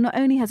island? Well, not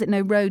only has it no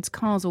roads,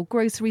 cars or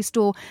grocery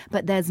store,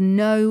 but there's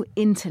no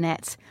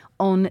internet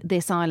on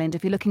this island.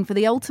 If you're looking for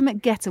the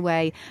ultimate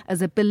getaway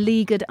as a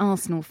beleaguered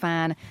Arsenal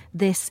fan,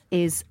 this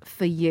is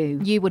for you.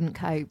 You wouldn't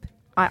cope.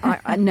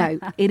 I no,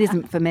 it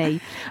isn't for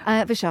me.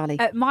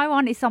 Vishali. My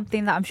one is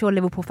something that I'm sure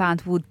Liverpool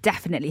fans will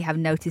definitely have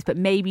noticed, but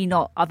maybe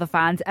not other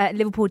fans.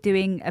 Liverpool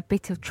doing a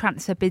bit of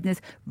transfer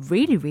business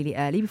really, really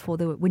early before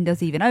the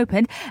window's even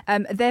opened.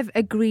 They've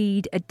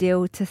agreed a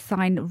deal to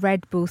sign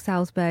Red Bull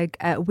Salzburg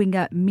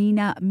winger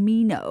Mina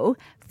Mino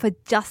for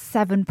just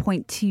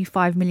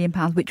 £7.25 million,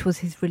 which was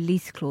his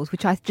release clause,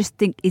 which I just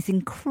think is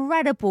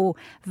incredible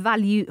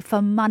value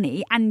for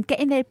money. And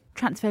getting their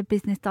transfer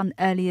business done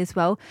early as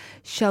well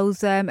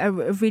shows a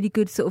really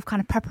good sort of kind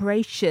of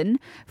preparation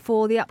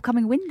for the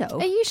upcoming window.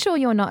 Are you sure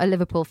you're not a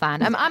Liverpool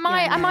fan? Am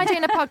I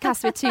doing a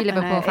podcast with two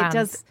Liverpool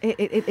fans?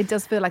 It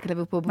does feel like a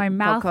Liverpool My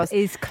podcast. mouth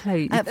is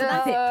closed. For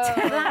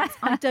that,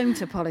 I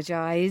don't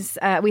apologise.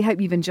 We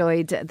hope you've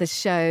enjoyed the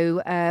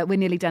show. We're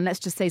nearly done. Let's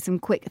just say some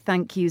quick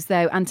thank yous,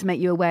 though, and to make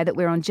you aware that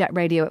we're on Jet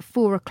Radio at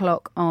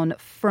 4:00 on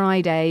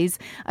Fridays.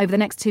 Over the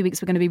next 2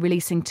 weeks, we're going to be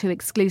releasing 2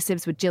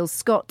 exclusives with Jill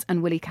Scott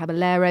and Willie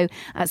Caballero.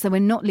 So we're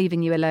not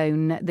leaving you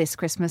alone this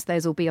Christmas.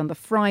 Those will be on the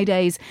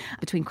Fridays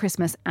between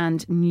Christmas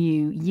and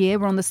New Year.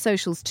 We're on the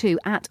socials too,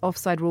 at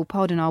Offside Rule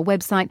Pod, and our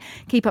website.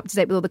 Keep up to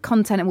date with all the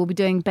content, and we'll be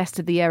doing Best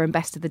of the Year and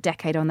Best of the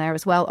Decade on there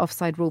as well,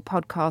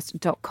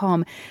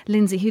 offsiderulepodcast.com.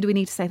 Lindsay, who do we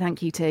need to say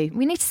thank you to?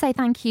 We need to say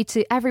thank you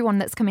to everyone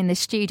that's come in this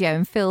studio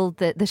and filled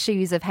the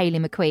shoes of Hayley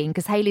McQueen,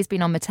 because Hayley's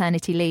been on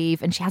maternity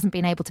leave and she hasn't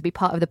been able to be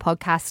part of the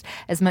podcast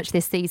as much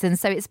this season.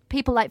 So it's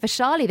people like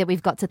Vishali that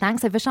we've got to thank.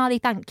 So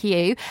Vishali, thank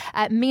you.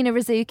 Mina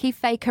Rizuki,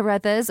 Faye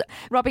Carruthers,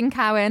 Robin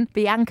Cowan,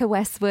 Bianca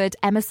Westwood,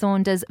 Emma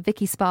Saunders,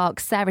 Vicky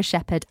Sparks, Sarah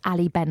Shepherd,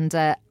 Ali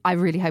Bender. I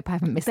really hope I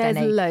haven't missed any.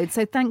 There's loads.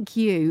 So thank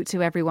you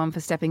to everyone for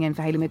stepping in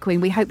for Hayley McQueen.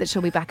 We hope that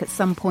she'll be back at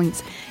some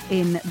point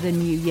in the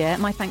new year.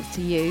 My thanks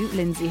to you,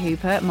 Lindsay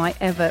Hooper, my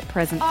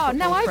ever-present Oh,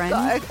 no, I've friend.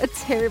 got a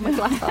tear in my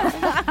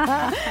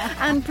glass.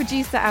 And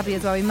producer Abby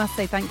as well. We must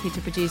say thank you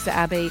to producer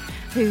Abby,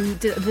 who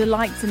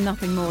delights in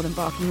nothing more than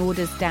barking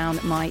orders down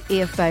my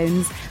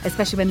earphones,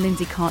 especially when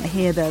Lindsay can't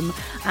hear them.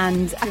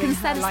 And I can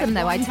sense them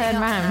though. I turn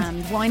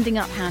round. Winding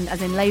up hand,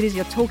 as in, ladies,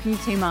 you're talking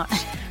too much.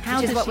 How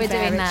Which is does what she we're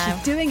bear doing it? now.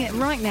 She's doing it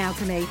right now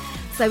to me.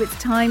 So it's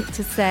time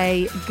to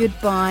say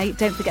goodbye.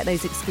 Don't forget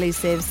those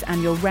exclusives,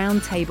 and your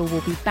round table will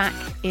be back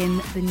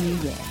in the new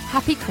year.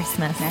 Happy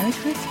Christmas. Merry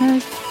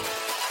Christmas.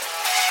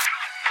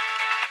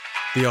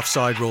 The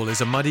Offside Rule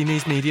is a Muddy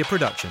Knees Media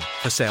production.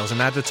 For sales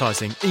and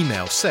advertising,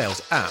 email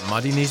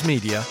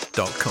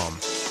sales@muddykneesmedia.com.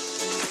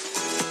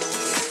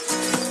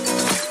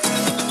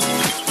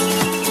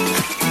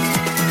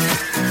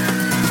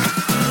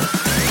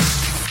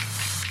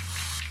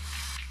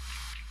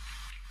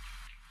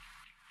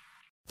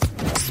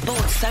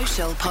 Sports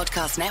Social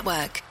Podcast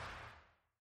Network.